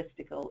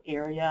Statistical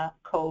Area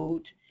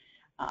code,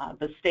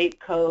 the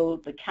state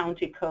code, the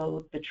county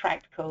code, the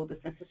tract code, the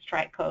census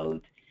tract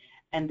code,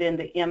 and then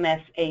the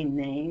MSA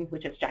name,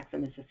 which is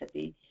Jackson,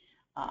 Mississippi,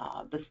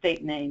 the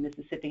state name,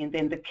 Mississippi, and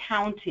then the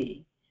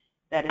county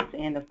that is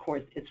in, of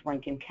course, is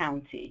Rankin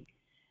County.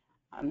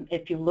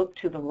 If you look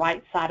to the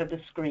right side of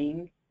the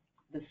screen,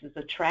 this is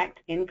a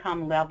tract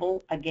income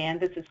level. Again,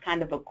 this is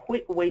kind of a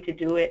quick way to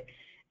do it.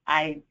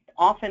 I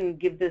often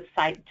give this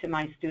site to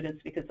my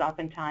students because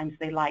oftentimes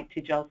they like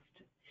to just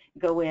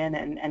go in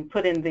and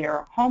put in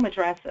their home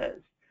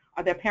addresses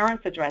or their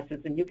parents'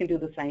 addresses, and you can do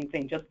the same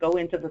thing. Just go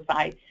into the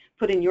site,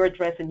 put in your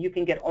address, and you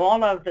can get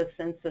all of the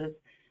census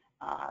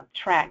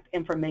tract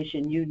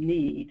information you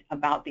need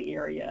about the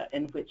area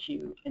in which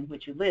you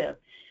live.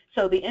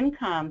 So the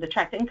income, the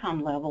tract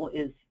income level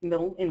is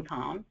middle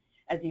income,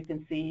 as you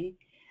can see.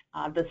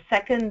 The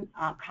second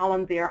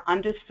column there,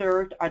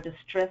 underserved or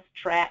distressed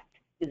tract,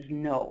 is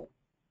no.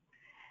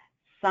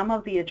 Some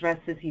of the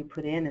addresses you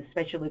put in,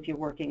 especially if you're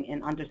working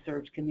in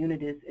underserved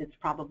communities, it's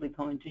probably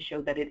going to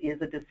show that it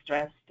is a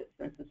distressed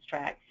census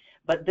tract,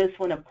 but this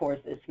one, of course,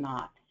 is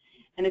not.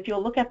 And if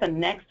you'll look at the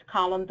next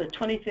column, the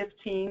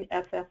 2015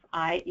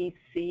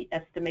 FFIEC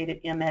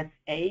estimated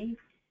MSA,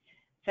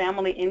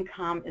 family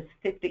income is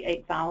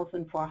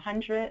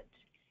 $58,400,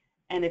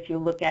 and if you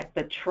look at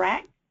the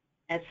tract,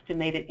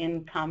 estimated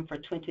income for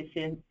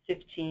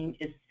 2015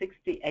 is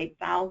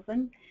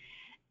 $68,000,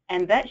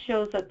 and that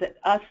shows us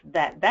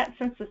that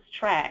census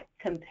tract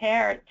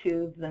compared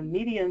to the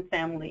median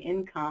family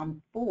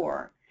income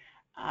for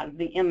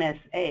the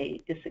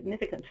MSA is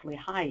significantly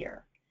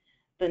higher.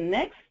 The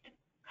next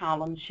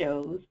column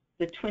shows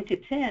the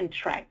 2010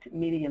 tract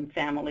median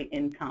family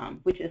income,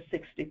 which is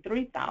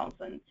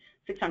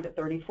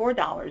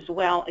 $63,634.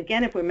 Well,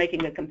 again, if we're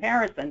making a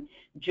comparison,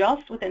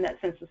 just within that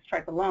census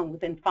tract alone,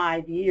 within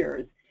 5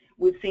 years,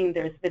 we've seen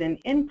there's been an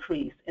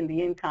increase in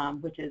the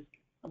income, which is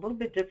a little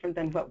bit different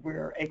than what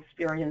we're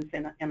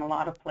experiencing in a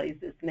lot of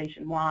places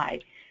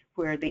nationwide,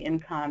 where the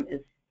income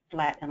is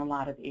flat in a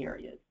lot of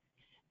areas.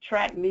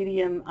 Tract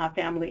median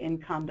family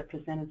income that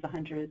present is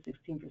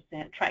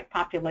 116%. Tract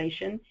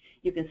population,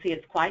 you can see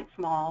it's quite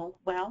small.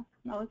 Well,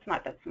 no, it's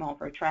not that small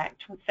for a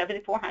tract,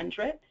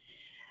 7,400.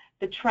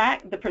 The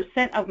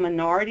percent of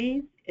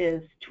minorities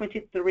is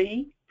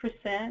 23%.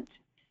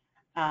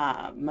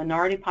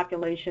 Minority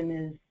population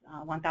is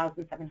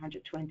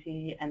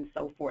 1,720, and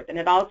so forth. And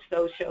it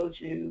also shows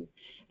you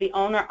the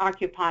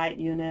owner-occupied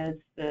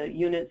units, the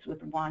units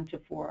with 1 to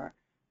 4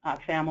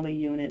 family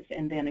units,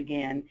 and then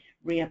again,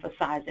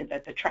 re-emphasizing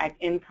that the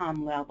tract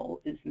income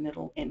level is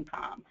middle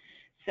income.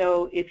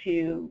 So if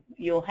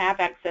you'll have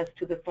access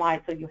to the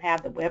slide, so you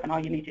have the web, and all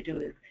you need to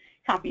do is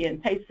copy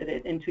and paste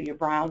it into your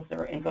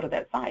browser and go to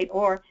that site.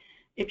 Or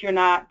if you're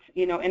not,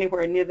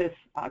 anywhere near this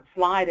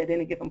slide at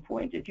any given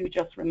point, if you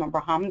just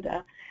remember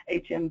HMDA,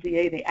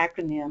 HMDA, the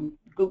acronym,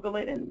 Google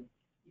it, and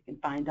you can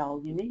find all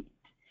you need.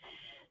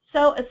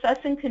 So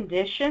assessing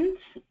conditions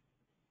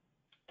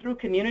through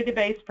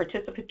community-based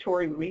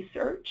participatory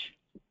research.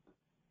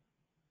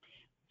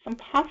 Some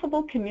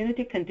possible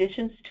community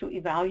conditions to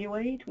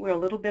evaluate. We're a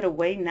little bit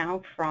away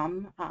now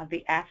from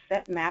the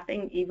asset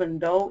mapping, even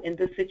though in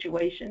this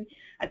situation,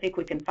 I think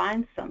we can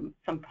find some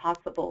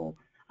possible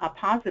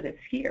positives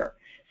here.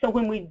 So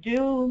when we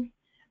do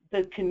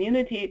the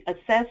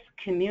assess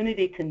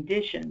community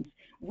conditions,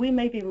 we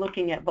may be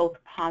looking at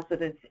both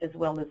positive as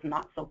well as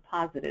not so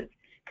positive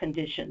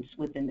conditions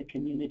within the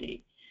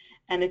community.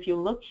 And if you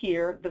look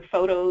here, the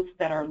photos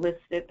that are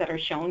listed, that are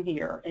shown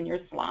here in your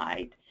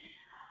slide,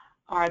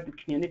 are the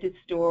community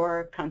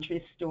store,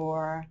 country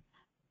store,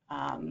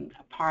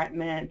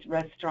 apartment,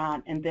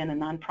 restaurant, and then a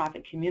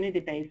nonprofit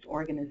community-based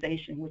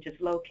organization which is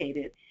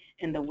located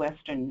in the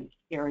western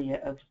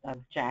area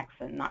of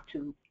Jackson, not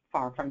too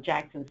far from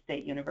Jackson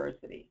State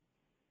University.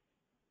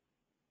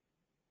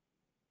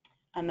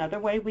 Another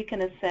way we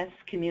can assess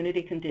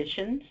community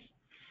conditions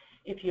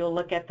If you'll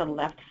look at the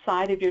left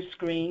side of your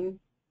screen,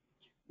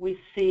 we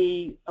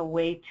see a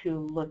way to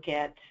look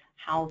at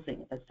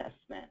housing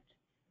assessment.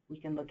 We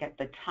can look at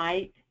the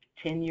type,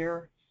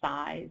 tenure,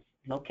 size,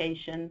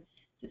 location,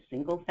 the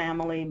single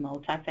family,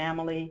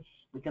 multifamily.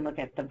 We can look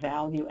at the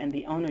value and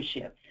the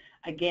ownership.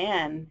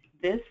 Again,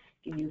 this,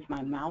 you can use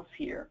my mouse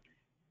here,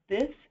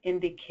 this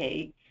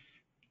indicates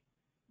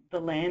the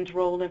land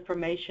roll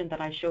information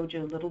that I showed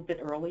you a little bit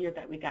earlier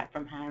that we got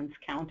from Hines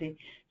County.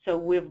 So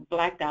we've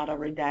blacked out or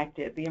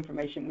redacted the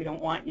information we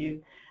don't want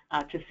you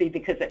to see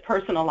because it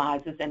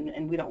personalizes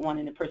and we don't want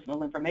any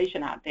personal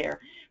information out there.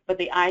 But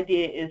the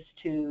idea is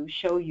to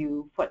show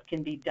you what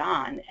can be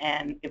done.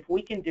 And if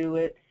we can do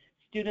it,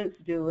 students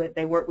do it,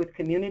 they work with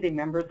community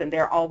members, and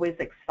they're always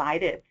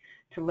excited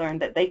to learn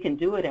that they can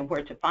do it and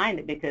where to find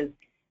it, because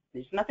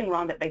there's nothing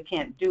wrong that they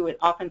can't do it.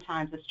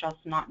 Oftentimes it's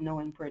just not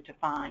knowing where to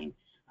find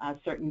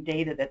certain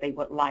data that they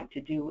would like to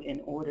do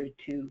in order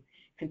to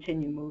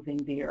continue moving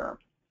their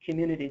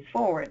communities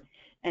forward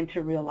and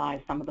to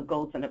realize some of the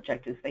goals and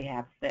objectives they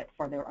have set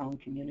for their own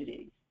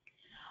communities.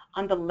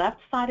 On the left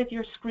side of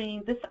your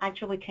screen, this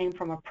actually came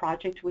from a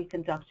project we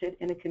conducted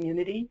in a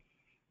community,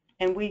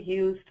 and we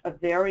used a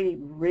very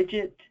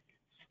rigid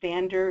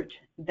standard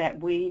that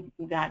we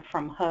got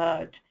from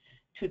HUD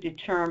to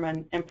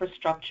determine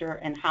infrastructure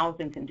and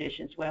housing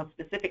conditions, well,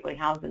 specifically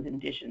housing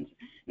conditions,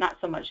 not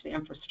so much the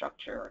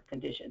infrastructure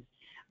conditions.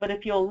 But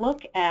if you'll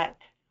look at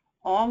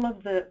all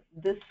of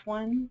this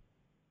one,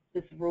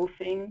 this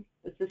roofing,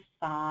 this is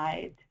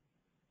side,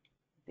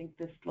 I think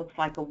this looks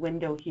like a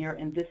window here,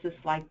 and this is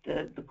like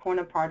the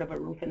corner part of a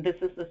roof, and this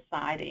is the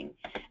siding.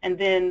 And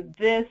then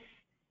this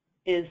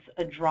is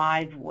a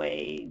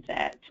driveway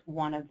that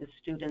one of the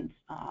students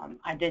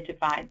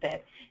identified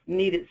that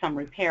needed some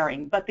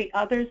repairing. But the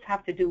others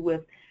have to do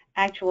with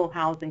actual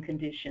housing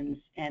conditions,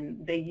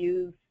 and they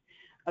use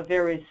a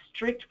very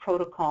strict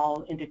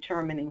protocol in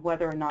determining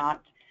whether or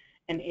not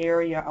an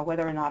area or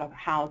whether or not a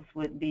house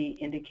would be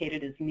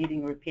indicated as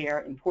needing repair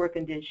in poor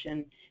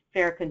condition,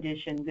 fair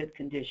condition, good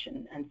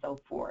condition, and so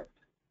forth.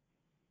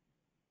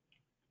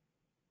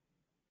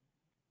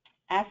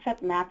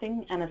 Asset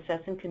mapping and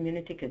assessing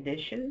community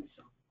conditions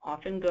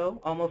often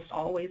go, almost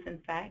always in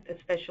fact,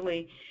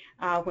 especially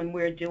when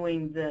we're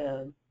doing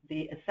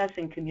the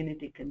assessing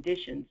community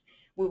conditions,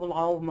 we will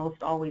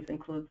almost always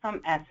include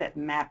some asset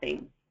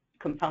mapping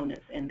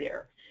components in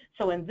there.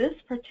 So in this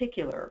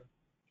particular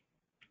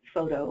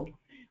photo,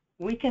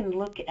 we can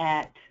look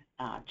at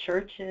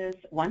churches,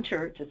 one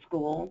church, a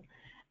school,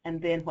 and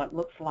then what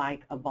looks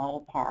like a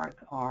ballpark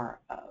or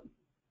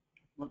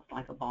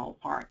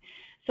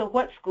So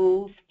what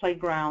schools,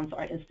 playgrounds,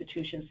 or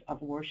institutions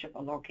of worship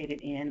are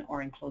located in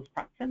or in close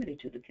proximity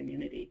to the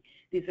community?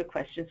 These are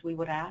questions we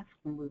would ask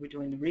when we were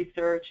doing the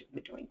research,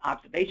 we're doing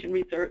observation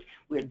research,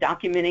 we're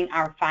documenting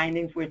our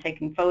findings, we're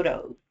taking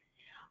photos.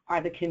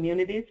 Are the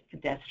communities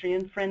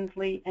pedestrian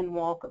friendly and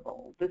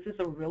walkable? This is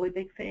a really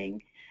big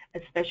thing,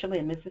 especially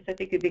in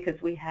Mississippi,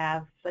 because we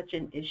have such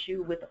an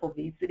issue with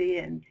obesity,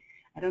 and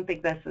I don't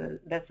think that's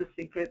a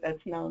secret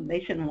that's known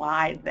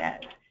nationwide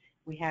that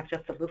we have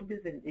just a little bit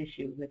of an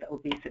issue with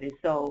obesity.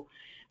 So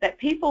that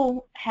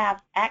people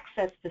have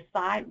access to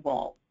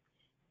sidewalks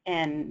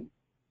and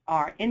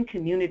are in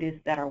communities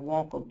that are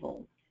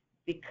walkable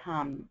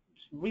becomes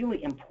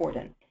really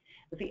important.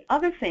 But the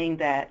other thing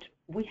that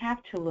we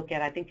have to look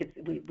at, I think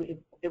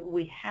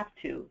we have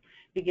to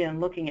begin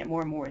looking at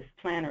more and more as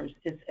planners,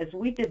 is as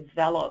we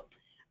develop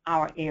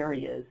our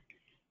areas,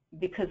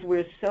 because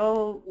we're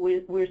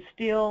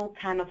still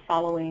kind of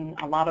following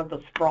a lot of the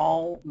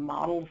sprawl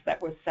models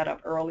that were set up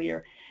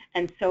earlier.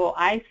 And so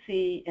I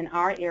see in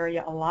our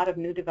area a lot of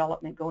new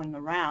development going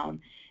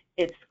around.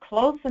 It's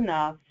close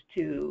enough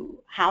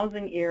to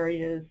housing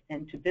areas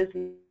and to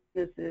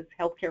businesses,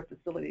 healthcare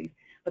facilities,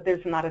 but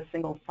there's not a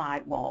single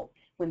sidewalk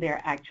when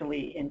they're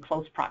actually in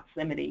close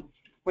proximity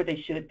where they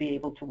should be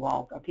able to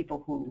walk, or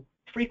people who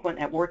frequent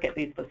at work at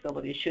these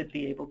facilities should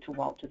be able to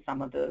walk to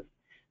some of the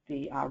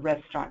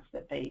restaurants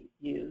that they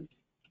use.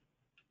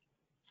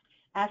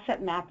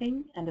 Asset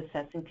mapping and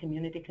assessing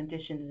community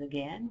conditions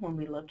again. When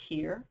we look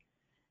here,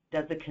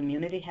 does the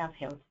community have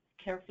health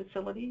care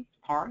facilities,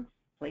 parks,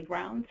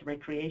 playgrounds,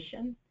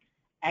 recreation,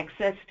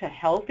 access to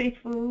healthy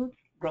foods,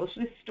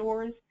 grocery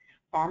stores,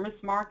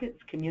 farmers markets,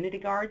 community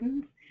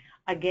gardens?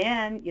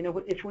 Again, you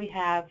know, if we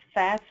have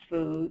fast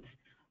foods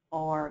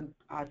or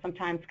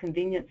sometimes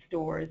convenience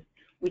stores,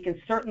 we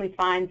can certainly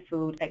find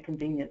food at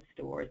convenience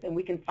stores, and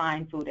we can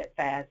find food at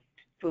fast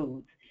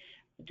foods.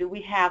 Do we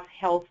have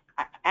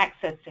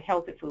access to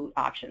healthy food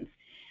options?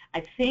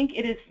 I think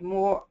it is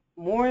more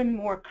and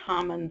more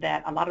common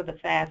that a lot of the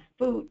fast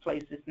food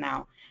places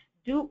now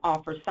do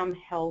offer some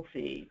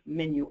healthy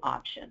menu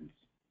options.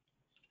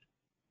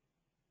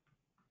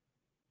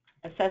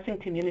 Assessing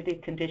community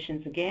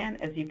conditions again,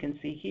 as you can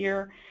see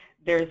here,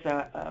 there's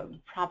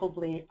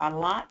probably a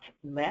lot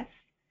less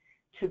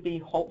to be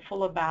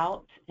hopeful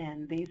about,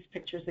 and these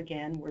pictures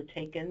again were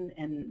taken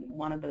in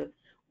one of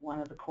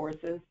the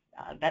courses.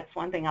 That's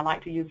one thing I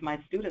like to use my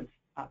students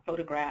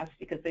photographs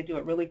because they do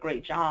a really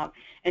great job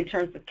in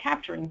terms of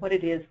capturing what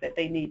it is that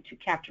they need to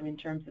capture in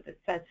terms of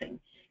assessing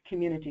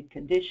community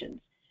conditions.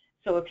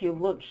 So if you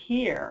look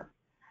here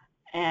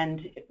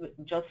and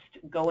just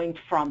going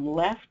from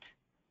left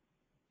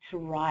to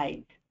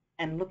right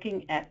and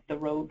looking at the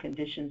road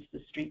conditions,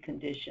 the street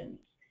conditions,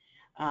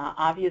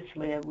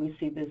 obviously we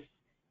see this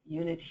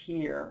unit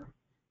here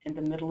in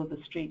the middle of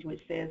the street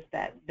which says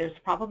that there's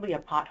probably a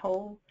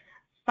pothole,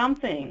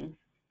 something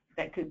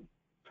that could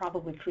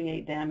probably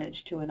create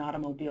damage to an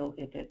automobile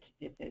if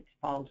it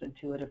falls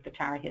into it, if the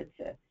tire hits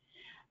it.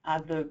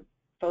 The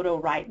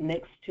photo right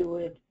next to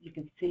it, you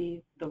can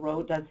see the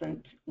road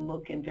doesn't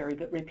look in very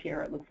good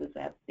repair. It looks as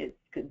if it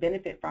could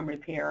benefit from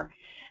repair.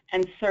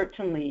 And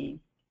certainly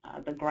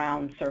the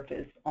ground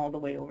surface all the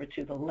way over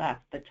to the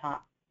left, the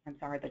top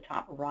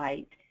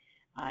right,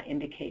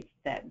 indicates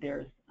that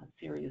there's a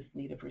serious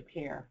need of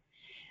repair.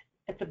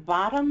 At the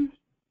bottom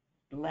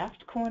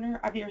left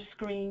corner of your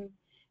screen,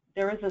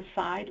 there is a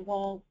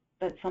sidewall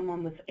that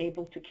someone was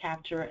able to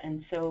capture,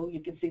 and so you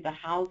can see the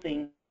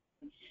housing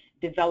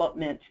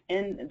development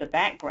in the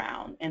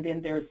background, and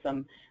then there's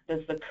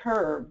the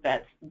curb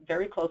that's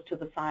very close to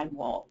the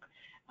sidewalk.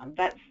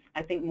 That's,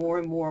 I think, more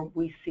and more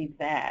we see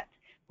that,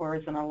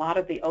 whereas in a lot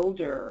of the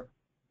older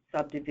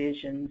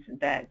subdivisions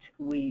that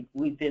we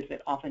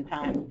visit,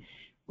 oftentimes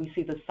we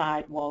see the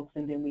sidewalks,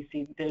 and then we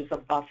see there's a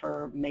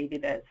buffer maybe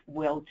that's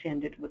well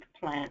tended with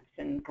plants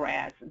and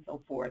grass and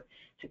so forth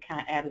to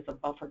kind of add as a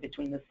buffer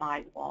between the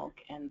sidewalk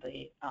and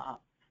the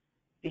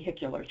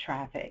vehicular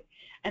traffic.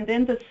 And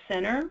then the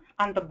center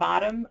on the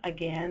bottom,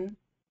 again,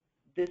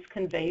 this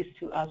conveys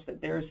to us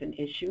that there's an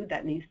issue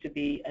that needs to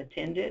be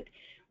attended.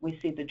 We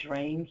see the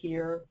drain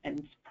here, and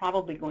it's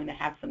probably going to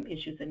have some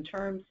issues in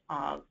terms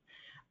of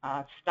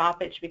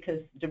stoppage because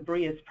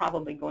debris is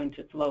probably going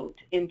to float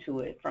into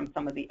it from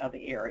some of the other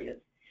areas.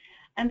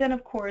 And then,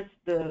 of course,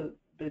 the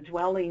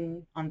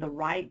dwelling on the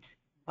right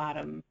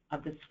bottom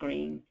of the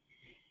screen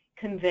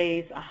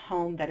conveys a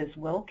home that is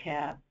well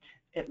kept.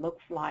 It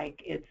looks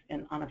like it's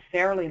on a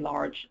fairly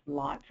large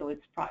lot, so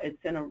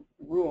it's in a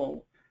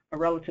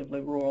relatively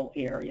rural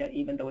area,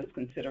 even though it's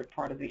considered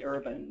part of the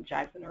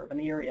Jackson urban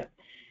area.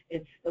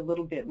 It's a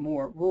little bit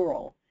more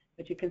rural,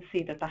 but you can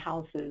see that the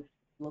houses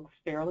looks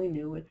fairly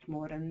new, it's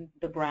modern,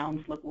 the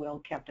grounds look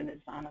well kept, and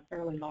it's on a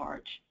fairly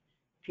large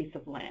piece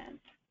of land.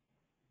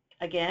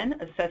 Again,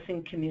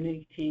 assessing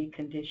community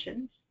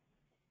conditions.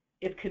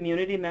 If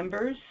community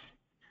members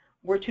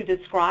were to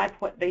describe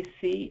what they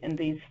see in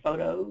these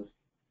photos,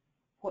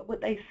 what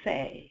would they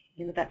say?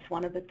 You know, that's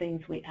one of the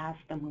things we ask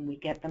them when we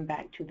get them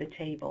back to the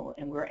table,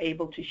 and we're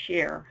able to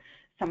share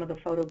some of the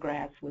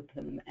photographs with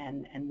them,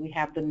 and we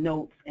have the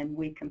notes, and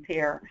we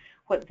compare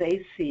what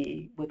they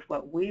see with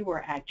what we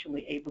were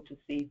actually able to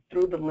see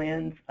through the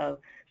lens of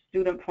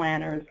student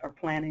planners or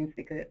planners,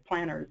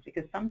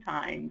 because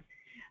sometimes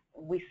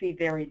we see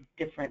very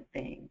different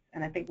things.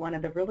 And I think one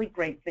of the really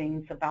great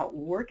things about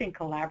working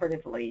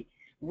collaboratively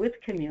with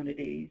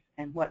communities,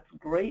 and what's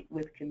great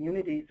with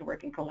communities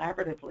working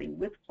collaboratively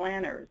with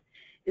planners,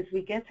 is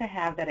we get to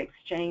have that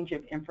exchange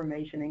of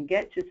information and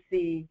get to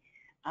see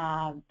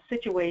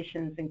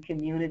situations and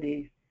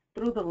communities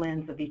through the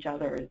lens of each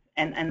other,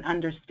 and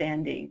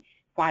understanding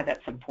why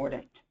that's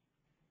important.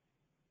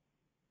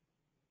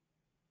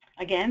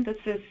 Again, this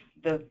is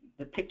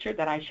the picture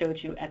that I showed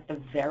you at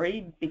the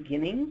very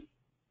beginning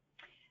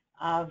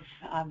of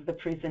the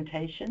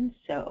presentation.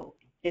 So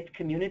if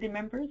community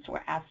members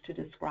were asked to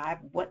describe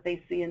what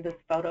they see in this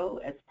photo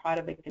as part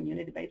of a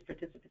community-based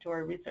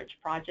participatory research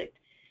project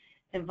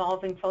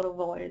involving photo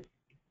voice,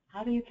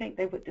 how do you think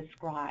they would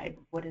describe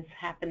what is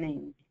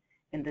happening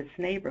in this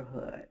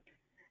neighborhood?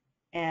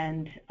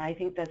 And I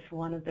think that's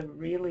one of the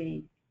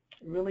really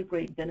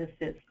great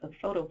benefits of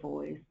photo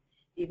voice,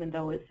 even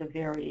though it's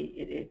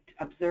it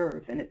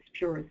observes, in its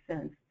purest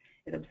sense,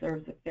 it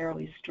observes a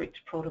fairly strict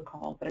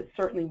protocol, but it's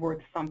certainly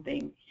worth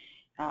something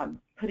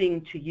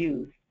putting to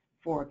use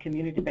for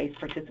community-based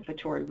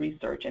participatory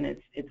research, and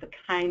it's a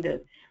kind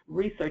of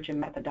research and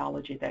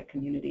methodology that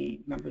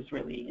community members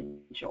really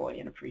enjoy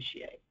and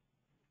appreciate.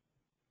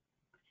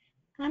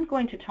 I'm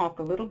going to talk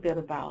a little bit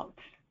about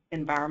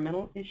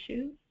environmental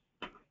issues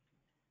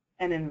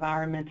and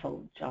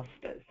environmental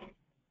justice.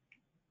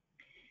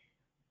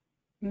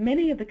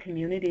 Many of the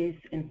communities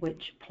in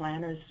which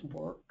planners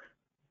work,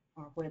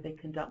 or where they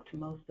conduct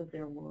most of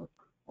their work,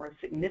 or a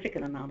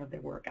significant amount of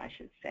their work, I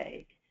should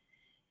say,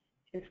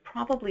 is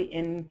probably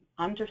in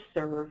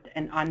underserved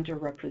and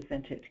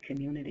underrepresented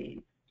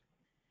communities.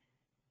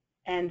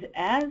 And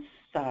as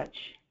such,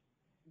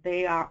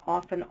 they are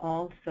often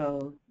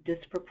also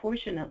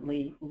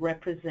disproportionately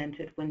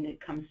represented when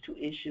it comes to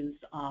issues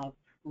of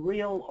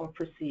real or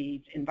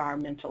perceived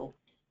environmental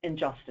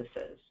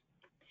injustices.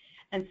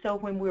 And so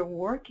when we're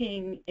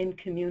working in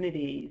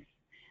communities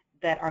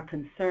that are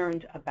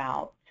concerned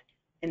about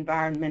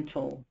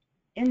environmental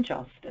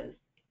injustice,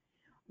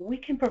 we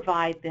can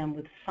provide them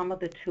with some of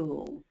the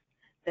tools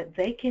that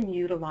they can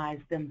utilize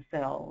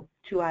themselves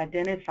to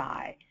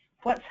identify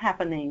what's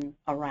happening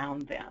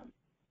around them.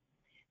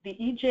 The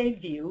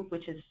EJ view,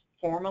 which is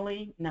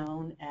formerly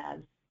known as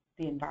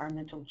the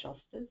Environmental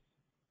Justice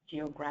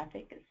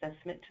Geographic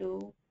Assessment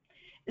Tool,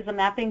 is a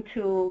mapping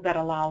tool that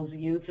allows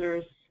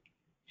users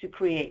to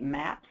create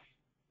maps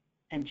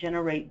and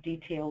generate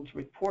detailed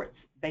reports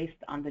based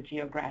on the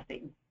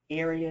geographic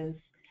areas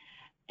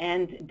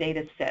and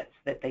data sets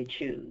that they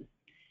choose.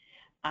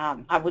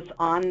 I was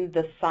on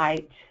the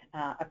site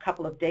a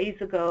couple of days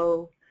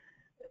ago,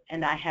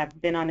 and I have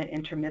been on it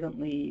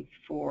intermittently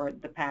for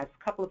the past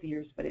couple of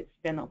years, but it's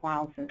been a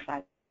while since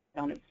I've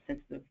done it, since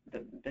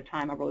the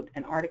time I wrote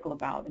an article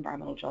about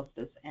environmental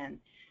justice and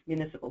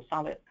municipal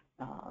solid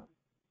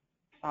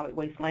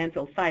waste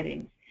landfill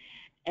sightings.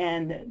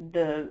 And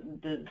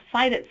the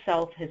site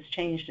itself has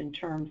changed in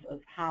terms of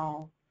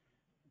how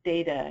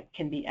data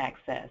can be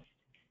accessed.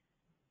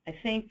 I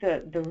think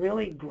the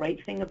really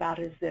great thing about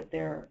it is that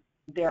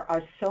there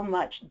are so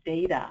much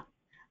data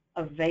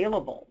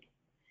available.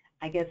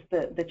 I guess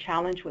the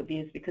challenge would be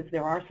is because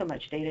there are so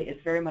much data,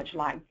 it's very much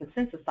like the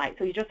census site.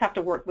 So you just have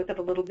to work with it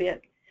a little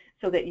bit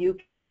so that you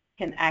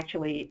can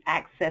actually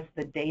access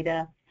the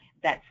data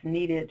that's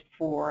needed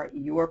for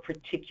your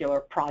particular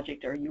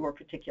project or your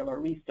particular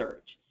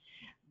research.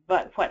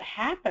 But what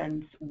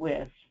happens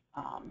with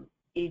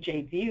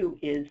EJView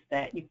is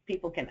that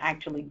people can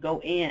actually go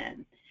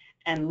in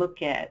and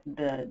look at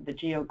the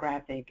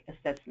geographic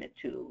assessment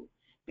tool,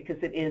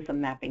 because it is a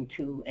mapping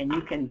tool, and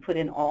you can put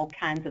in all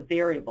kinds of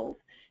variables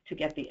to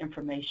get the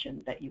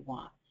information that you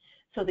want.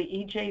 So the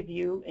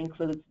EJView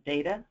includes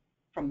data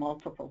from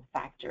multiple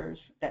factors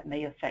that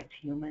may affect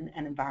human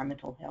and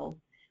environmental health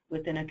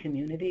within a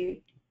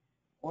community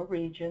or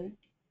region,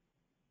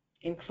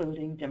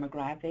 including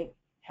demographic,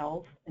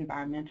 health,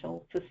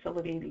 environmental,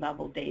 facility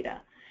level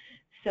data.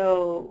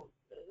 So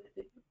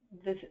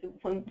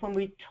when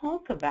we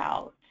talk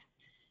about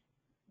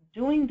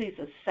doing these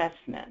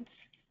assessments,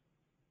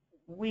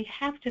 we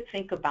have to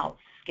think about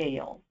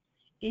scale.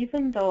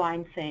 Even though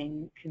I'm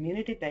saying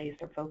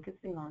community-based or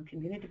focusing on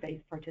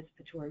community-based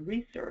participatory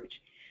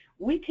research,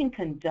 we can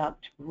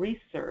conduct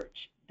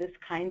research, this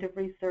kind of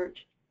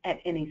research, at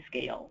any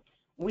scale.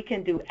 We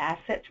can do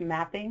asset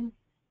mapping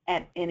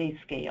at any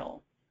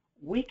scale.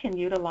 We can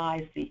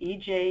utilize the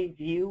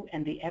EJView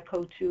and the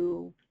ECHO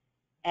tool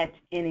at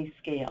any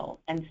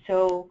scale. And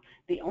so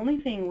the only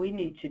thing we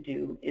need to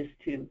do is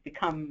to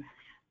become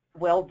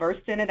well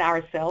versed in it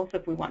ourselves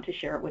if we want to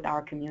share it with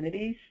our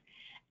communities,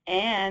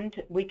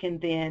 and we can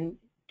then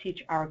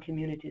teach our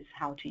communities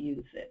how to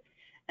use it.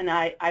 And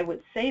I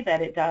would say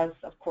that it does,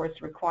 of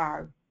course,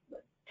 require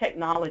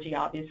technology,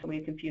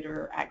 obviously,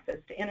 computer access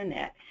to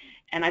internet.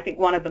 And I think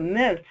one of the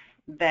myths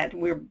that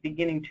we're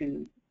beginning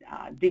to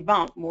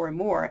debunk more and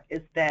more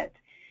is that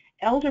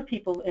elder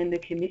people in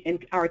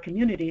our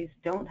communities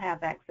don't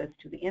have access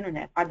to the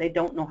internet, or they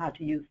don't know how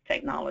to use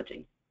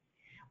technology.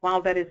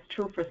 While that is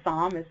true for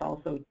some, it's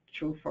also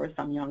true for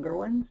some younger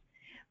ones.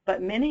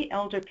 But many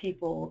elder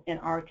people in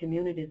our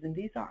communities, and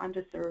these are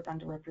underserved,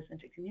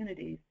 underrepresented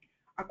communities,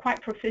 are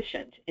quite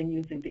proficient in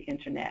using the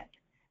internet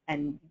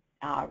and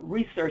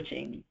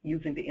researching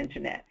using the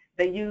internet.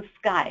 They use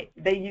Skype,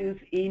 they use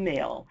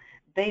email,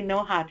 they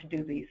know how to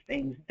do these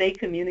things. They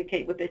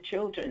communicate with their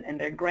children and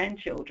their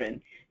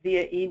grandchildren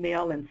via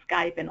email and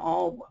Skype and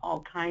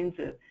all kinds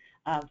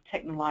of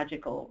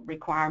technological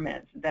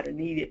requirements that are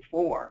needed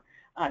for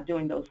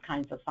doing those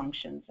kinds of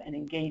functions and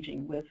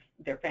engaging with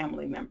their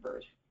family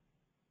members.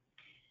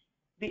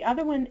 The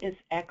other one is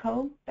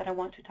ECHO that I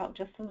want to talk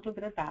just a little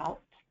bit about.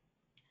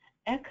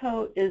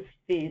 ECHO is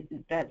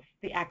that's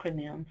the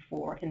acronym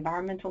for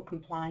Environmental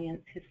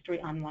Compliance History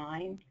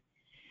Online.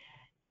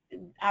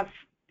 I've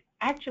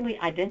actually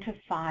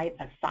identified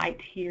a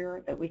site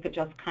here that we could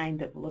just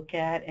kind of look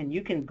at, and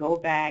you can go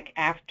back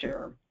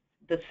after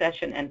the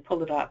session and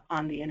pull it up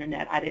on the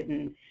internet. I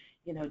didn't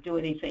do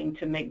anything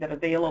to make that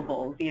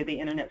available via the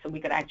internet, so we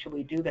could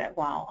actually do that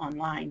while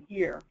online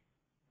here.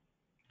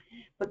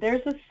 But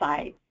there's a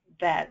site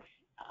that's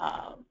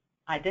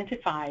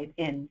identified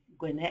in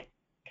Gwinnett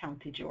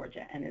County,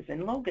 Georgia, and is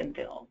in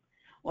Loganville.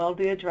 Well,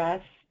 the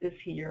address is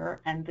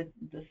here, and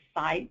the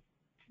site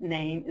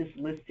name is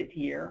listed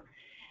here.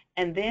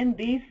 And then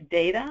these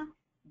data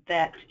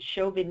that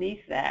show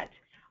beneath that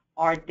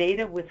are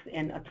data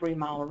within a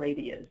 3-mile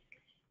radius.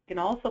 You can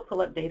also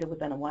pull up data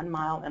within a 1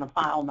 mile and a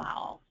 5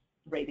 mile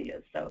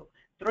radius. So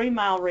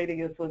 3-mile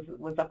radius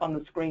was up on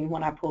the screen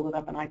when I pulled it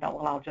up, and I thought,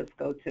 well, I'll just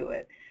go to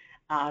it.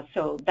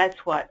 So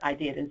that's what I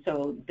did. And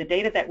so the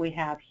data that we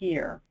have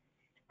here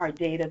are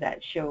data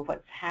that show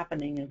what's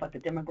happening and what the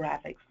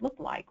demographics look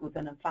like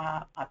within a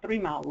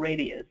 3-mile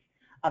radius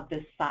of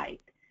this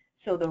site.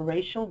 So the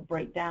racial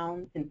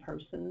breakdown in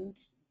persons,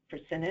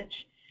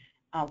 percentage,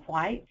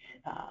 white,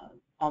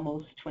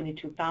 almost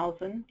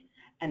 22,000,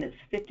 and it's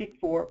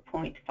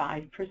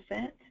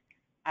 54.5%.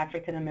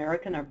 African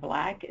American or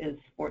Black is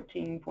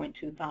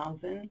 14.2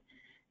 thousand,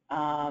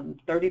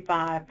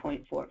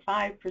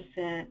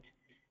 35.45%.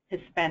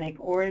 Hispanic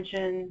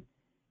origin,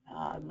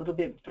 a little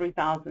bit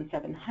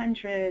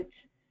 3,700,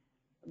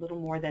 a little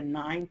more than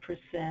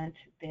 9%.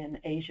 Then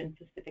Asian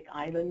Pacific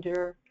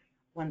Islander,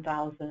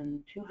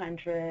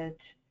 1,200.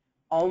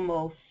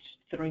 almost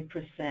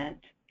 3%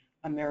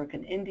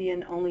 American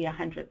Indian, only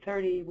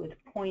 130 with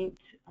 0.32%,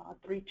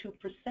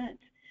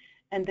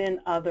 and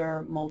then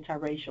other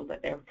multiracial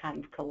that they're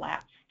kind of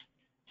collapsed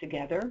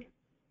together.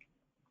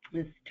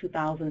 This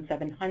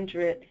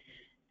 2,700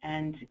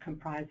 and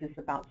comprises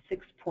about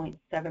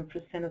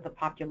 6.7% of the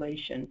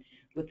population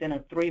within a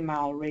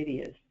 3-mile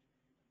radius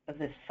of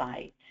this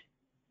site.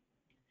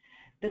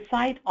 The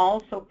site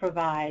also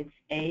provides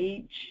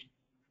age,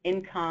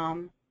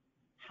 income,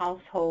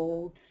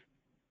 households,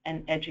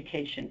 and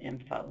education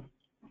info.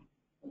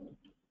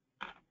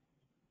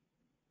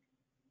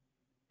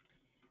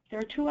 There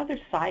are 2 other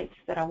sites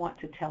that I want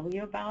to tell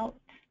you about.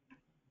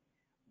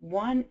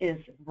 One is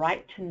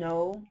Right to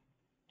Know,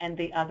 and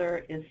the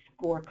other is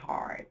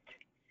Scorecard.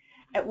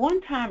 At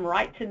one time,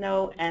 Right to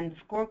Know and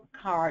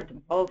Scorecard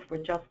both were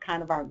just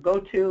kind of our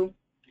go-to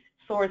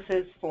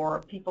sources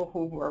for people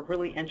who were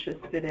really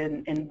interested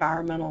in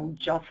environmental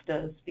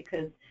justice,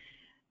 because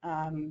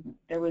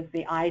there was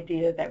the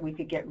idea that we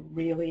could get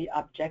really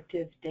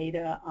objective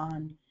data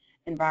on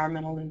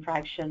environmental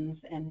infractions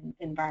and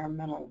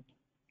environmental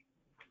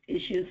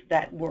issues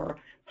that were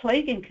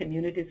plaguing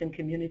communities, and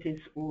communities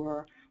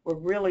were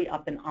really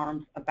up in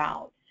arms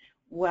about.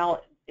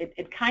 Well,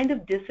 it kind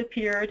of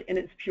disappeared in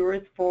its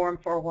purest form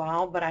for a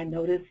while, but I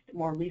noticed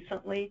more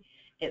recently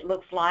it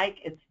looks like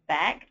it's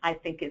back. I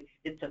think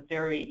it's a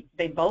very,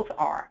 they both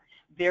are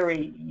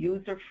very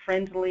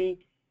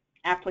user-friendly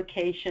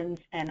applications,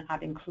 and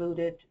I've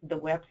included the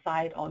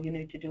website. All you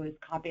need to do is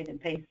copy it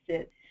and paste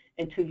it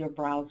into your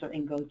browser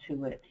and go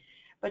to it.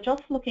 But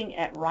just looking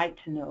at Right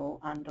to Know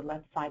on the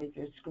left side of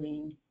your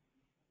screen,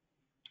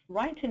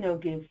 Right to Know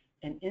gives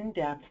an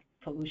in-depth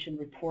pollution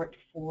report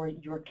for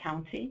your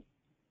county,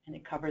 and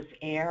it covers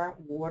air,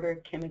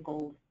 water,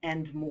 chemicals,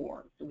 and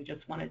more. So we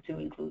just wanted to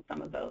include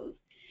some of those.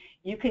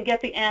 You can get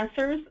the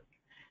answers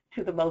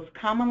to the most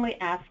commonly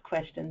asked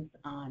questions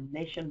on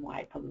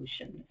nationwide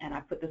pollution, and I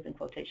put this in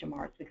quotation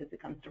marks because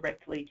it comes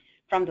directly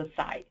from the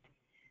site.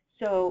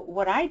 So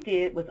what I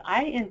did was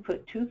I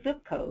input 2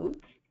 zip codes.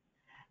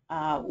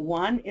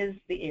 One is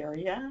the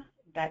area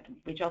that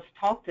we just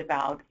talked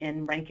about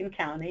in Rankin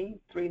County,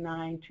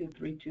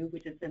 39232,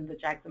 which is in the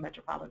Jackson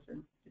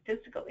Metropolitan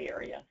Statistical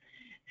Area.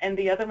 And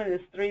the other one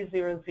is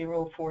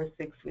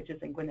 30046, which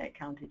is in Gwinnett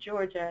County,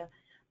 Georgia,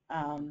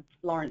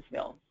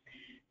 Lawrenceville.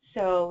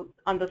 So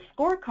on the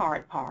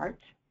scorecard part,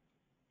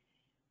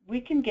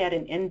 we can get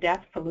an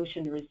in-depth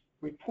pollution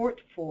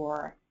report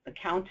for the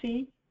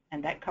county,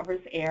 and that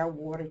covers air,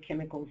 water,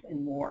 chemicals,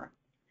 and more.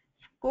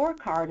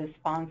 Scorecard is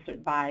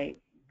sponsored by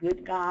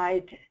Good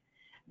Guide,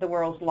 the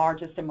world's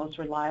largest and most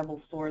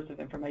reliable source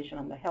of information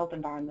on the health,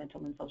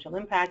 environmental, and social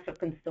impacts of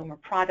consumer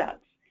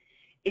products.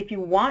 If you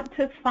want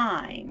to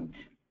find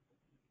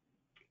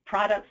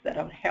products that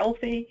are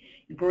healthy,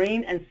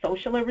 green, and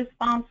socially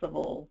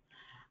responsible,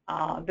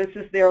 this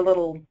is their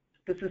little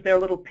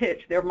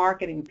pitch, their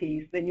marketing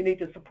piece. Then you need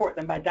to support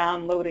them by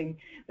downloading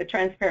the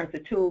Transparency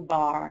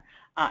Toolbar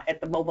at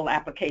the mobile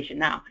application.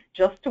 Now,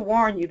 just to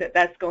warn you that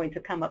that's going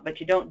to come up, but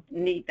you don't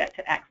need that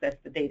to access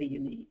the data you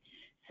need.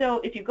 So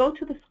if you go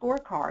to the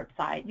scorecard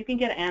site, you can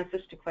get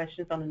answers to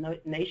questions on the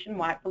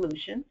nationwide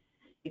pollution.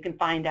 You can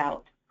find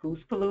out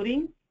who's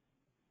polluting,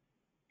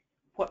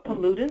 what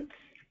pollutants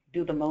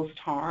do the most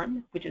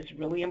harm, which is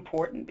really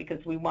important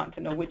because we want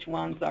to know which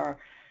ones are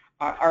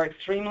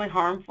extremely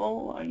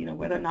harmful,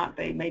 whether or not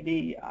they may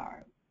be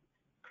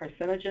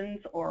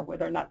carcinogens or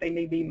whether or not they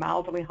may be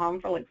mildly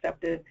harmful,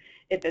 except if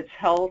it's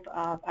health.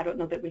 I don't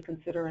know that we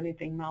consider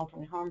anything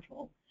mildly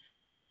harmful.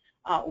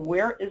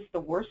 Where is the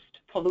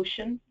worst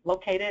pollution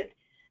located?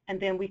 And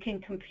then we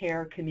can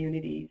compare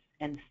communities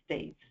and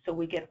states. So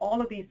we get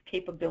all of these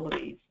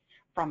capabilities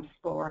from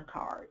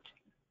Scorecard.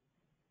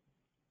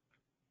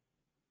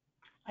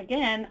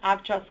 Again,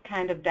 I've just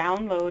kind of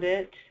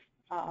downloaded,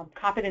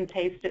 copied and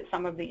pasted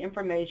some of the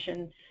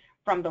information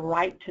from the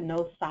Right to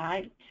Know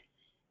site.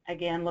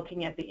 Again,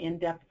 looking at the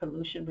in-depth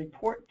pollution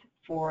report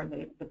for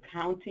the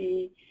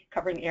county,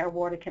 covering air,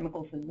 water,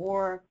 chemicals, and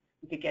more.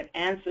 We could get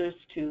answers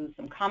to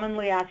some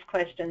commonly asked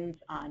questions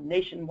on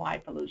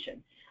nationwide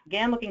pollution.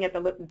 Again, looking at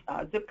the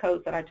zip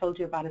codes that I told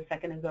you about a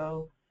second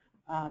ago,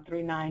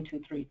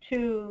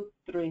 39232,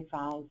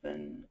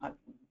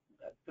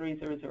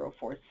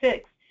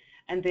 30046.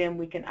 And then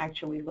we can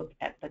actually look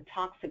at the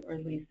toxic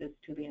releases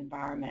to the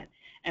environment.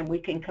 And we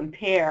can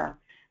compare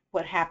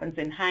what happens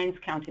in Hinds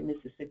County,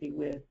 Mississippi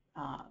with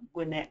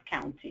Gwinnett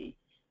County,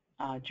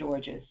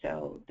 Georgia.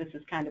 So this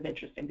is kind of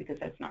interesting because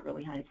that's not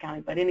really Hinds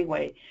County. But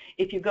anyway,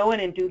 if you go in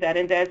and do that,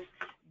 and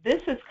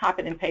this is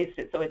copied and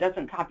pasted, so it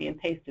doesn't copy and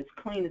paste as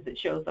clean as it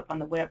shows up on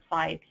the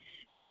website.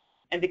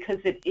 And because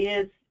it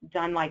is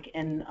done like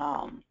in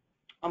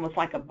almost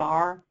like a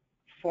bar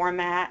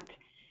format,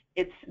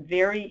 it's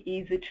very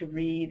easy to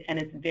read and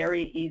it's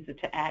very easy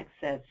to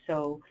access.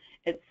 So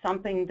it's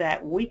something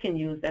that we can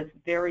use that's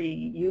very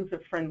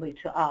user-friendly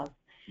to us.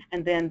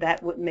 And then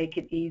that would make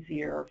it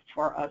easier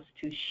for us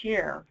to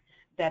share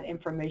that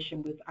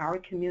information with our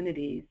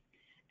communities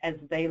as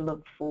they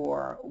look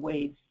for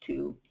ways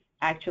to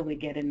actually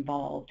get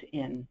involved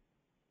in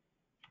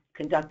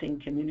conducting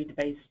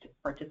community-based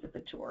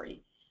participatory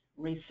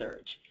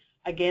research.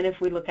 Again, if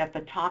we look at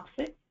the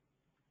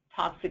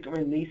toxic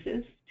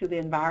releases to the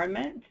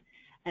environment,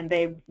 and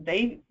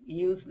they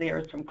use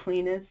theirs from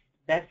cleanest,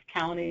 best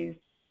counties,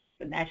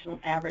 the national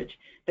average,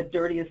 the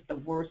dirtiest, the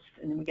worst,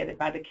 and then we get it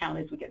by the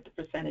counties, we get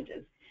the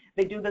percentages.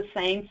 They do the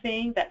same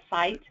thing. That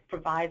site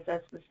provides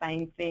us the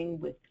same thing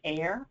with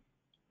air,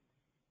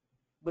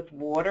 with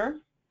water,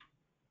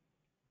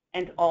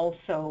 and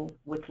also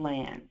with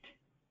land.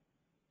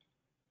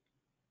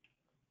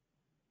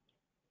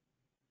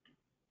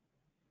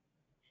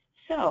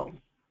 So,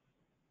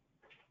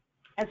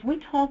 as we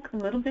talk a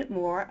little bit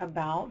more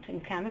about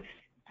and kind of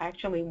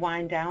actually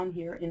wind down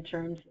here in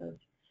terms of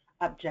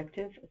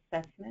objective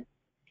assessment,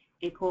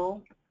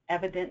 equal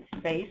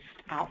evidence-based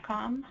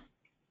outcomes,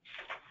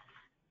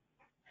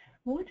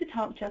 I want to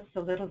talk just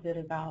a little bit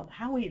about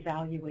how we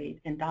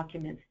evaluate and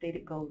document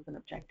stated goals and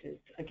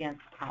objectives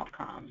against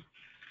outcomes.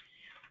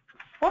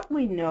 What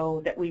we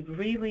know that we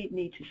really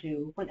need to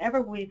do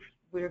whenever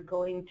we're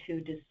going to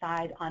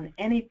decide on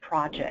any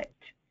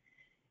project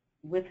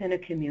within a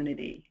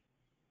community,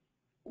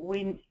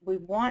 we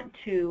want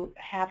to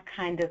have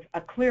kind of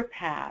a clear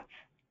path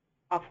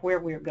of where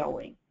we're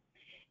going.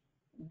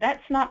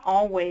 That's not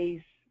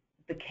always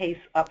the case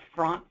up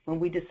front when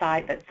we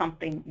decide that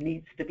something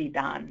needs to be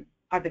done,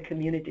 or the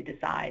community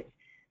decides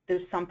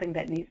there's something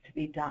that needs to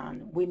be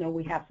done. We know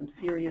we have some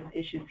serious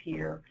issues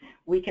here.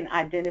 We can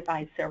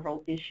identify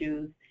several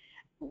issues.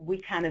 We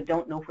kind of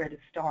don't know where to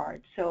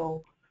start.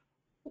 So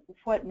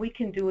what we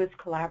can do as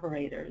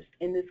collaborators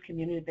in this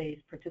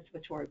community-based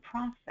participatory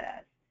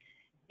process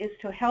is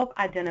to help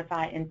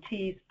identify and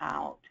tease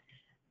out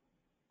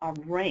or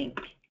rank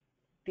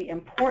the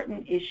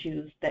important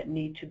issues that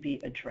need to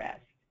be addressed,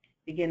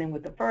 beginning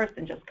with the first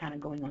and just kind of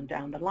going on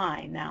down the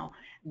line. Now,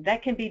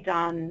 that can be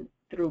done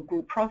through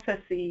group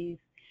processes,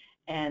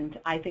 and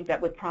I think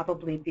that would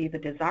probably be the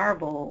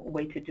desirable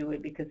way to do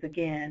it because,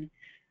 again,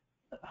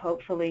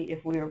 hopefully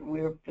if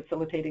we're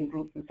facilitating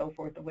groups and so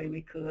forth the way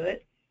we could,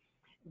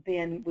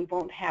 then we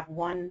won't have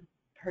one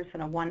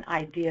person or one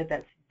idea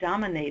that's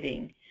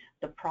dominating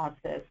the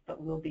process, but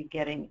we'll be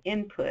getting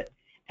input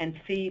and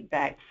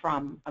feedback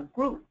from a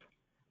group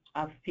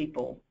of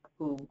people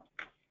who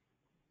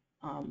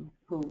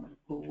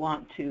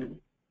want to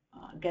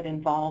get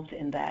involved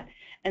in that.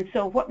 And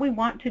so what we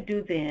want to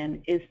do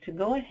then is to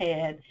go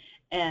ahead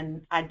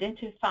and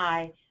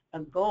identify a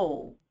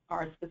goal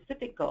or a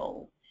specific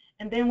goal,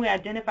 and then we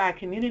identify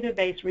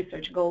community-based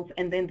research goals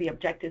and then the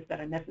objectives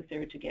that are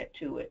necessary to get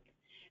to it.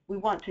 We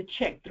want to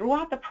check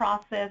throughout the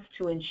process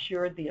to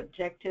ensure the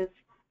objectives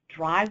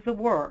drive the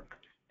work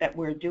that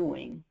we're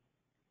doing.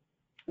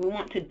 We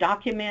want to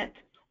document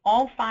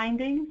all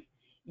findings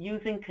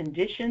using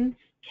conditions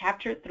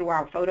captured through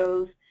our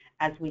photos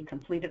as we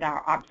completed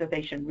our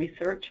observation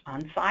research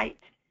on site.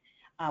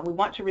 We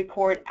want to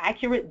record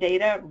accurate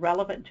data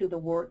relevant to the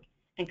work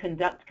and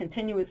conduct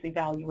continuous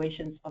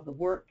evaluations of the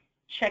work,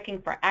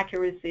 checking for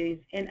accuracies,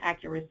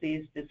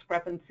 inaccuracies,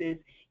 discrepancies,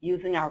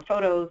 using our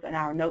photos and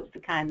our notes to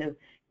kind of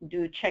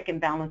do check and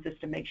balances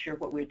to make sure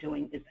what we're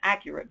doing is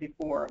accurate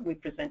before we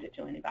present it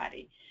to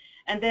anybody.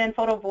 And then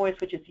photo voice,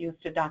 which is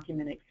used to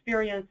document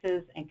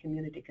experiences and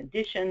community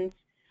conditions.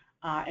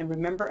 And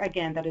remember,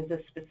 again, that is a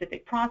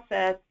specific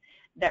process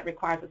that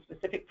requires a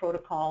specific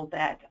protocol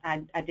that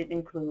I didn't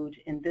include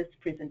in this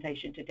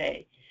presentation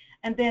today.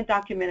 And then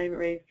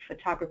documentary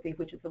photography,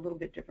 which is a little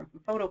bit different from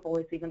photo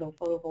voice, even though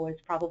photo voice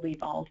probably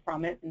evolved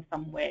from it in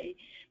some way.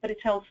 But it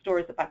tells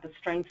stories about the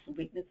strengths and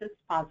weaknesses,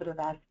 positive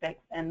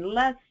aspects, and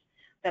less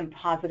than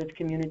positive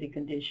community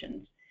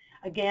conditions.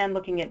 Again,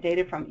 looking at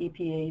data from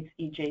EPA's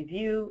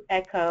EJView,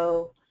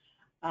 ECHO,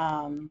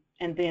 and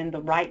then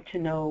the Right to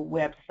Know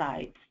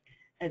websites,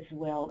 as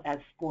well as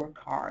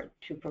scorecard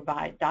to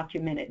provide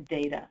documented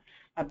data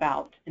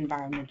about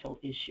environmental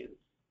issues.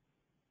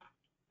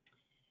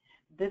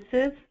 This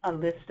is a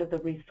list of the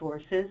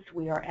resources.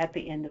 We are at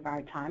the end of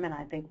our time, and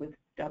I think we've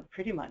stuck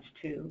pretty much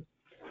to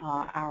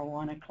our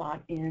 1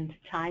 o'clock end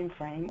time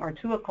frame, or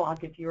 2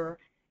 o'clock if you're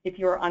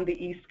on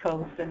the East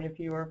Coast, and if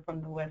you're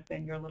from the West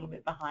End, you're a little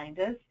bit behind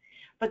us.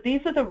 But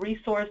these are the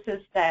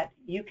resources that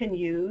you can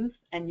use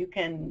and you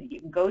can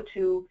go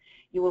to.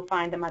 You will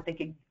find them, I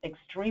think,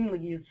 extremely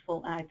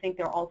useful, and I think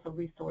they're also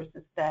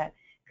resources that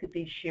could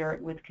be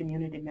shared with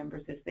community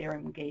members as they're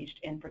engaged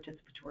in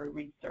participatory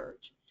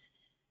research.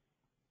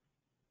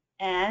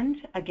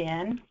 And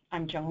again,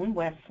 I'm Joan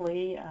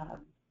Wesley,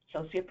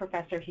 Associate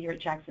Professor here at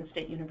Jackson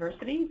State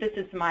University. This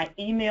is my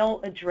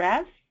email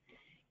address.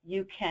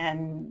 You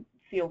can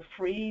feel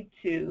free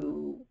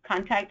to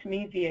contact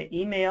me via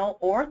email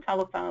or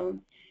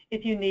telephone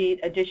if you need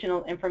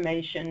additional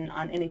information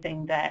on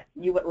anything that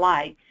you would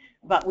like,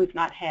 but we've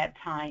not had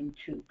time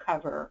to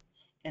cover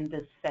in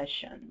this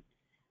session.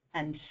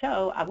 And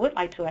so I would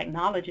like to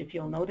acknowledge, if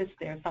you'll notice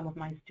there, some of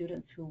my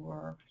students who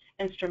were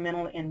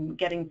instrumental in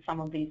getting some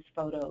of these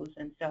photos.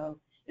 And so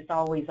it's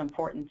always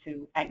important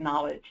to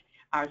acknowledge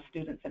our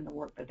students and the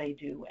work that they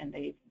do, and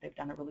they've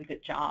done a really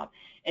good job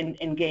and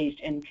engaged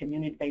in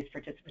community-based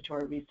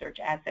participatory research,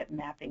 asset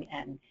mapping,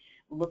 and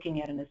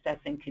looking at and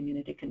assessing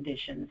community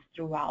conditions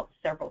throughout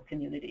several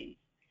communities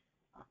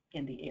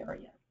in the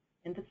area,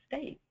 in the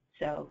state.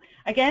 So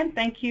again,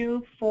 thank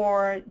you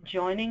for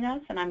joining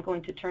us, and I'm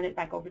going to turn it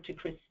back over to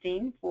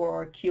Christine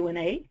for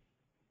Q&A.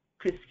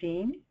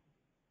 Christine.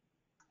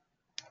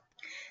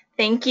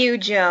 Thank you,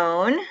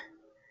 Joan.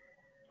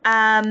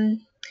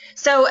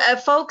 So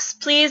folks,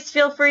 please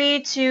feel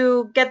free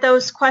to get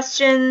those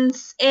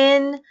questions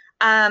in.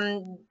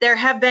 There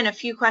have been a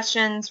few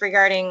questions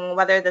regarding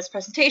whether this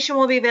presentation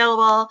will be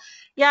available.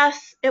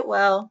 Yes, it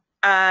will.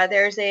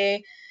 There's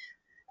a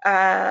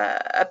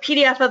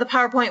PDF of the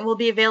PowerPoint will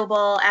be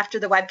available after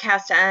the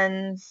webcast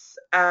ends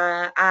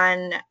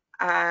on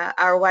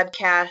our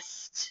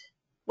webcast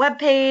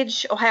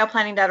webpage,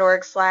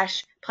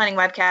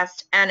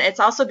 ohioplanning.org/planningwebcast, and it's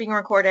also being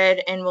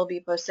recorded and will be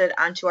posted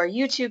onto our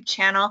YouTube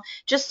channel.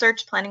 Just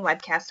search Planning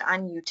Webcast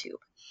on YouTube.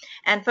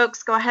 And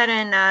folks, go ahead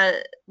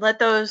and let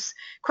those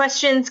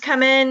questions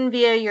come in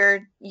via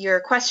your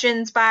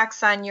questions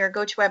box on your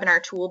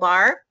GoToWebinar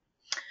toolbar.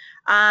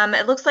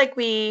 It looks like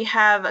we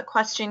have a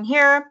question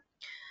here.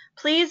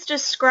 Please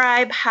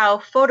describe how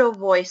photo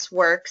voice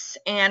works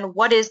and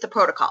what is the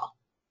protocol?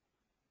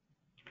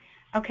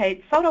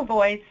 Okay, photo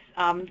voice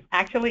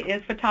actually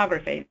is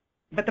photography,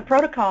 but the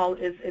protocol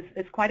is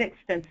quite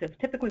extensive.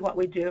 Typically what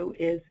we do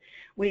is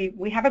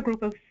we have a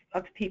group of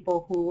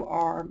people who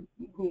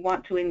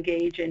want to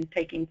engage in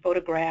taking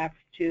photographs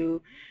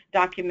to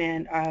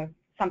document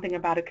something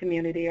about a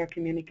community or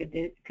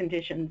community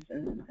conditions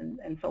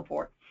and so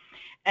forth.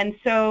 And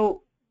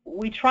so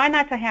we try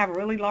not to have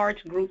really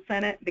large groups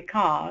in it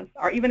because,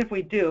 or even if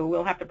we do,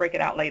 we'll have to break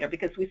it out later,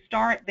 because we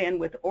start then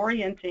with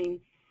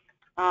orienting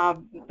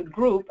the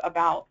group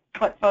about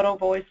what photo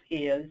voice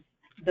is,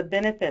 the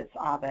benefits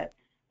of it,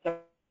 the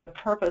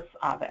purpose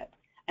of it.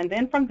 And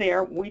then from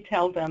there, we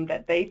tell them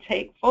that they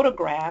take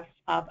photographs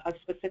of a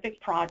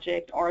specific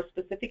project or a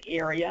specific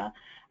area.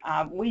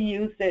 We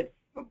used it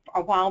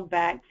a while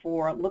back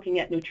for looking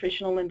at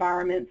nutritional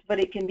environments, but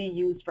it can be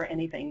used for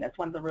anything. That's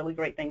one of the really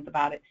great things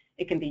about it.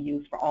 It can be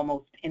used for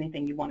almost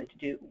anything you want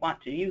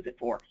to use it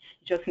for.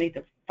 You just need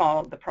to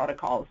follow the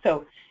protocol.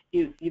 So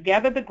you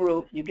gather the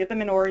group, you give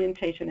them an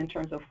orientation in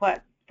terms of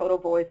what photo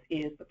voice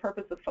is, the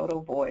purpose of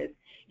photo voice.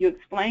 You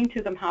explain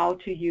to them how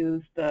to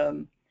use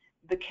the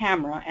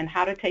camera and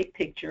how to take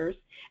pictures,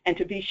 and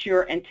to be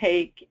sure and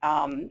take,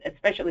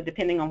 especially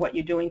depending on what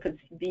you're doing, because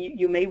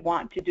you may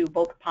want to do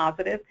both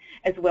positive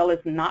as well as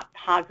not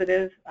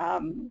positive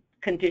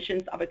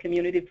conditions of a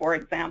community, for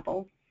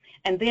example.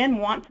 And then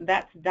once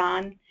that's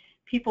done,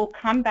 people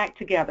come back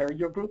together,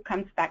 your group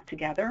comes back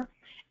together,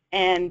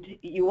 and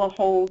you will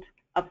hold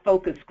a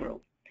focus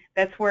group.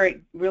 That's where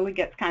it really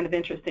gets kind of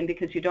interesting,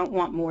 because you don't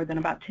want more than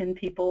about 10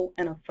 people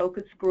in a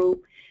focus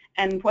group.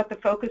 And what the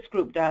focus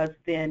group does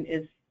then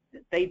is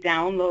they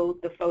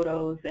download the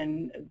photos,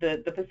 and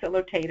the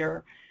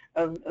facilitator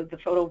of the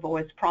photo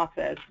voice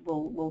process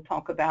will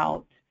talk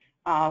about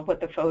what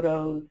the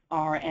photos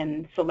are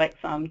and select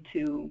some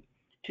to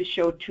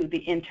show to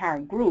the entire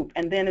group.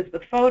 And then as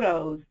the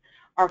photos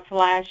are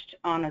flashed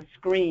on a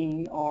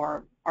screen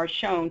or are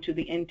shown to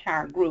the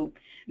entire group,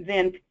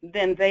 then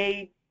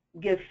they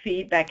give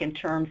feedback in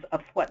terms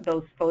of what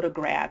those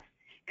photographs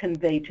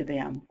convey to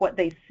them, what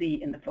they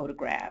see in the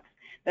photographs.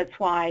 That's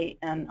why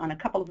on a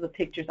couple of the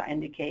pictures I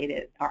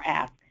indicated or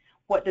asked,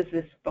 what does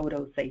this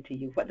photo say to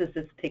you? What does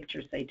this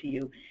picture say to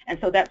you? And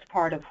so that's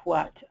part of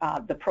what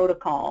the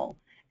protocol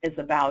is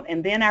about.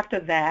 And then after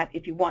that,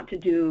 if you want to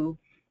do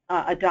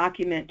a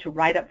document to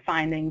write up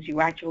findings, you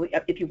actually,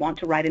 if you want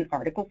to write an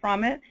article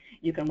from it,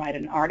 you can write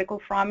an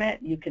article from it.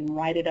 You can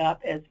write it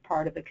up as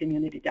part of a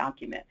community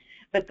document.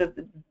 But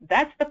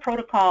that's the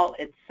protocol.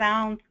 It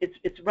sounds,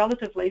 it's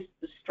relatively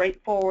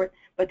straightforward,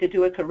 but to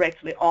do it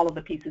correctly, all of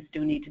the pieces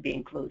do need to be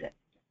included.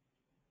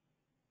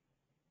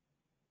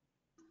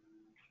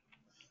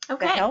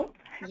 Okay. Does that help?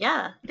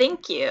 Yeah,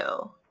 thank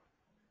you.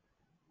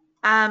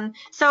 So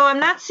I'm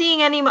not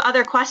seeing any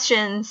other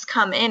questions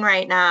come in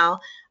right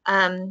now.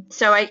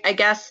 So I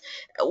guess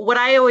what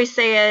I always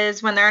say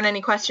is, when there aren't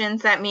any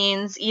questions, that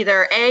means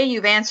either A,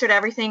 you've answered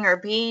everything, or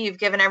B, you've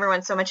given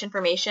everyone so much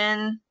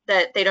information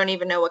that they don't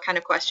even know what kind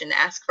of question to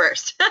ask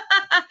first.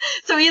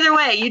 So either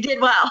way, you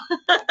did well.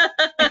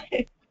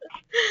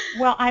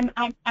 Well, I'm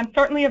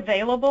certainly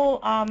available.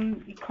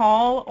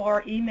 Call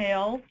or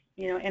email,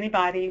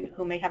 anybody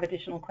who may have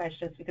additional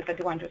questions, because I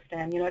do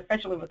understand,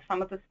 especially with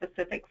some of the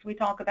specifics we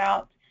talk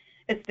about,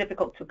 it's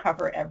difficult to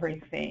cover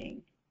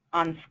everything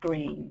on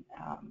screen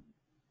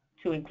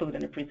to include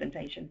in a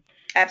presentation.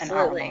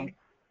 Absolutely.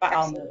 By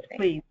all means,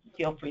 please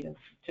feel free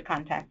to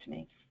contact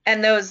me.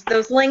 And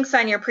those links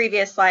on your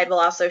previous slide will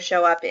also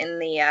show up in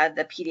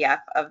the PDF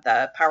of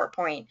the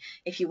PowerPoint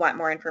if you want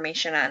more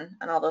information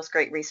on all those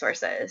great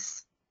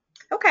resources.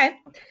 Okay.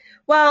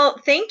 Well,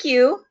 thank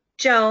you,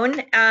 Joan.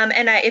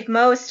 And if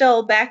Mo is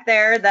still back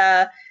there,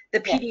 the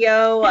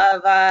PDO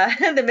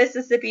of the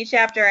Mississippi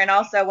chapter, and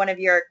also one of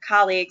your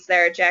colleagues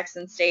there at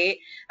Jackson State,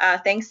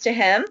 thanks to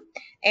him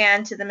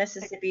and to the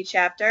Mississippi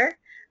chapter.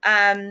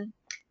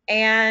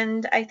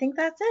 And I think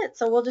that's it.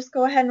 So we'll just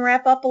go ahead and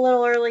wrap up a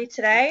little early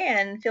today,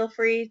 and feel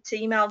free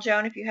to email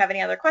Joan if you have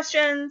any other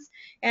questions,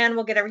 and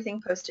we'll get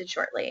everything posted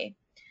shortly.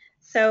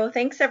 So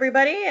thanks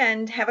everybody,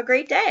 and have a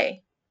great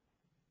day.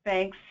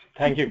 Thanks.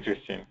 Thank you,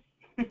 Christine.